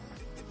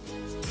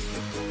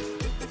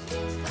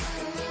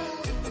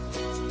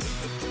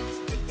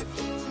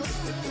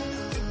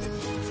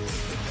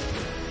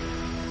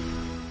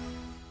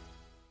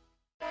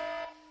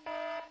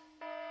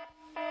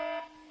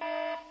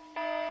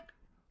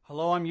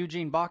 Hello, I'm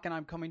Eugene Bach, and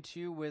I'm coming to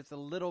you with a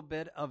little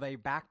bit of a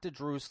Back to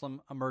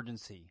Jerusalem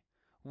emergency.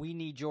 We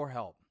need your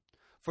help.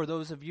 For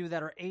those of you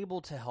that are able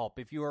to help,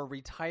 if you are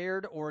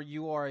retired or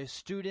you are a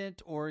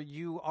student or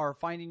you are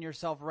finding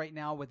yourself right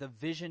now with a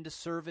vision to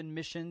serve in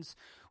missions,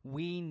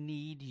 we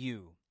need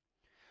you.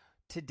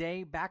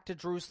 Today, Back to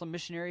Jerusalem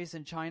missionaries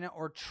in China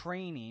are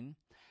training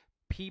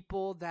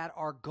people that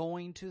are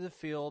going to the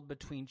field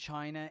between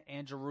China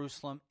and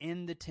Jerusalem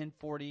in the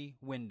 1040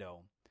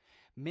 window.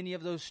 Many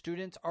of those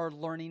students are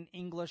learning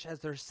English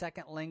as their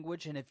second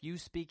language, and if you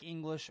speak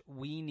English,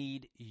 we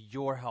need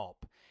your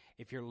help.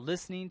 If you're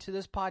listening to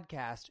this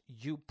podcast,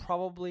 you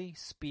probably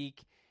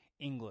speak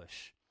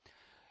English.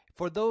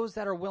 For those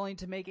that are willing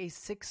to make a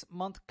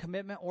 6-month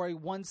commitment or a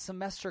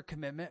 1-semester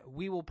commitment,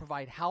 we will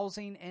provide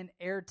housing and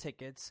air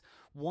tickets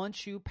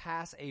once you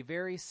pass a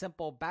very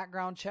simple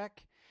background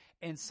check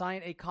and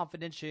sign a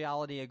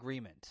confidentiality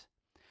agreement.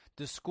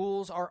 The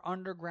schools are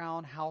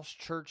underground house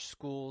church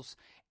schools,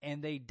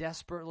 and they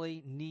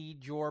desperately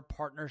need your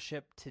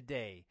partnership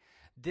today.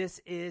 This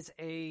is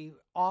a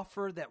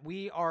offer that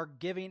we are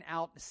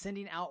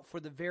sending out for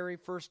the very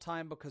first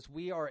time because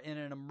we are in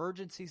an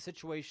emergency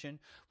situation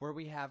where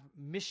we have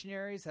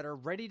missionaries that are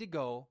ready to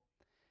go.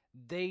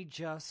 They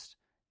just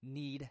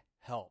need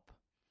help.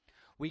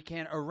 We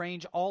can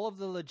arrange all of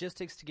the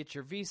logistics to get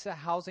your visa,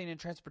 housing, and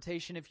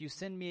transportation if you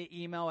send me an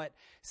email at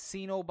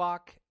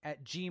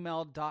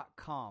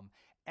sinobach@gmail.com.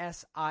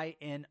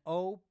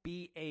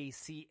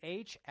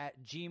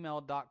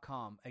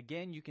 sinobach@gmail.com.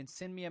 Again, you can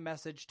send me a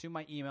message to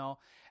my email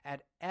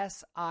at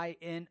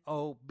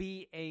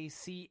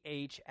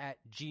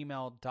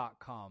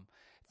sinobach@gmail.com.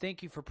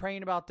 Thank you for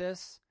praying about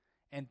this,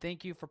 and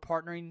thank you for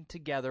partnering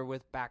together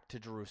with Back to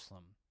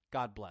Jerusalem.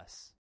 God bless.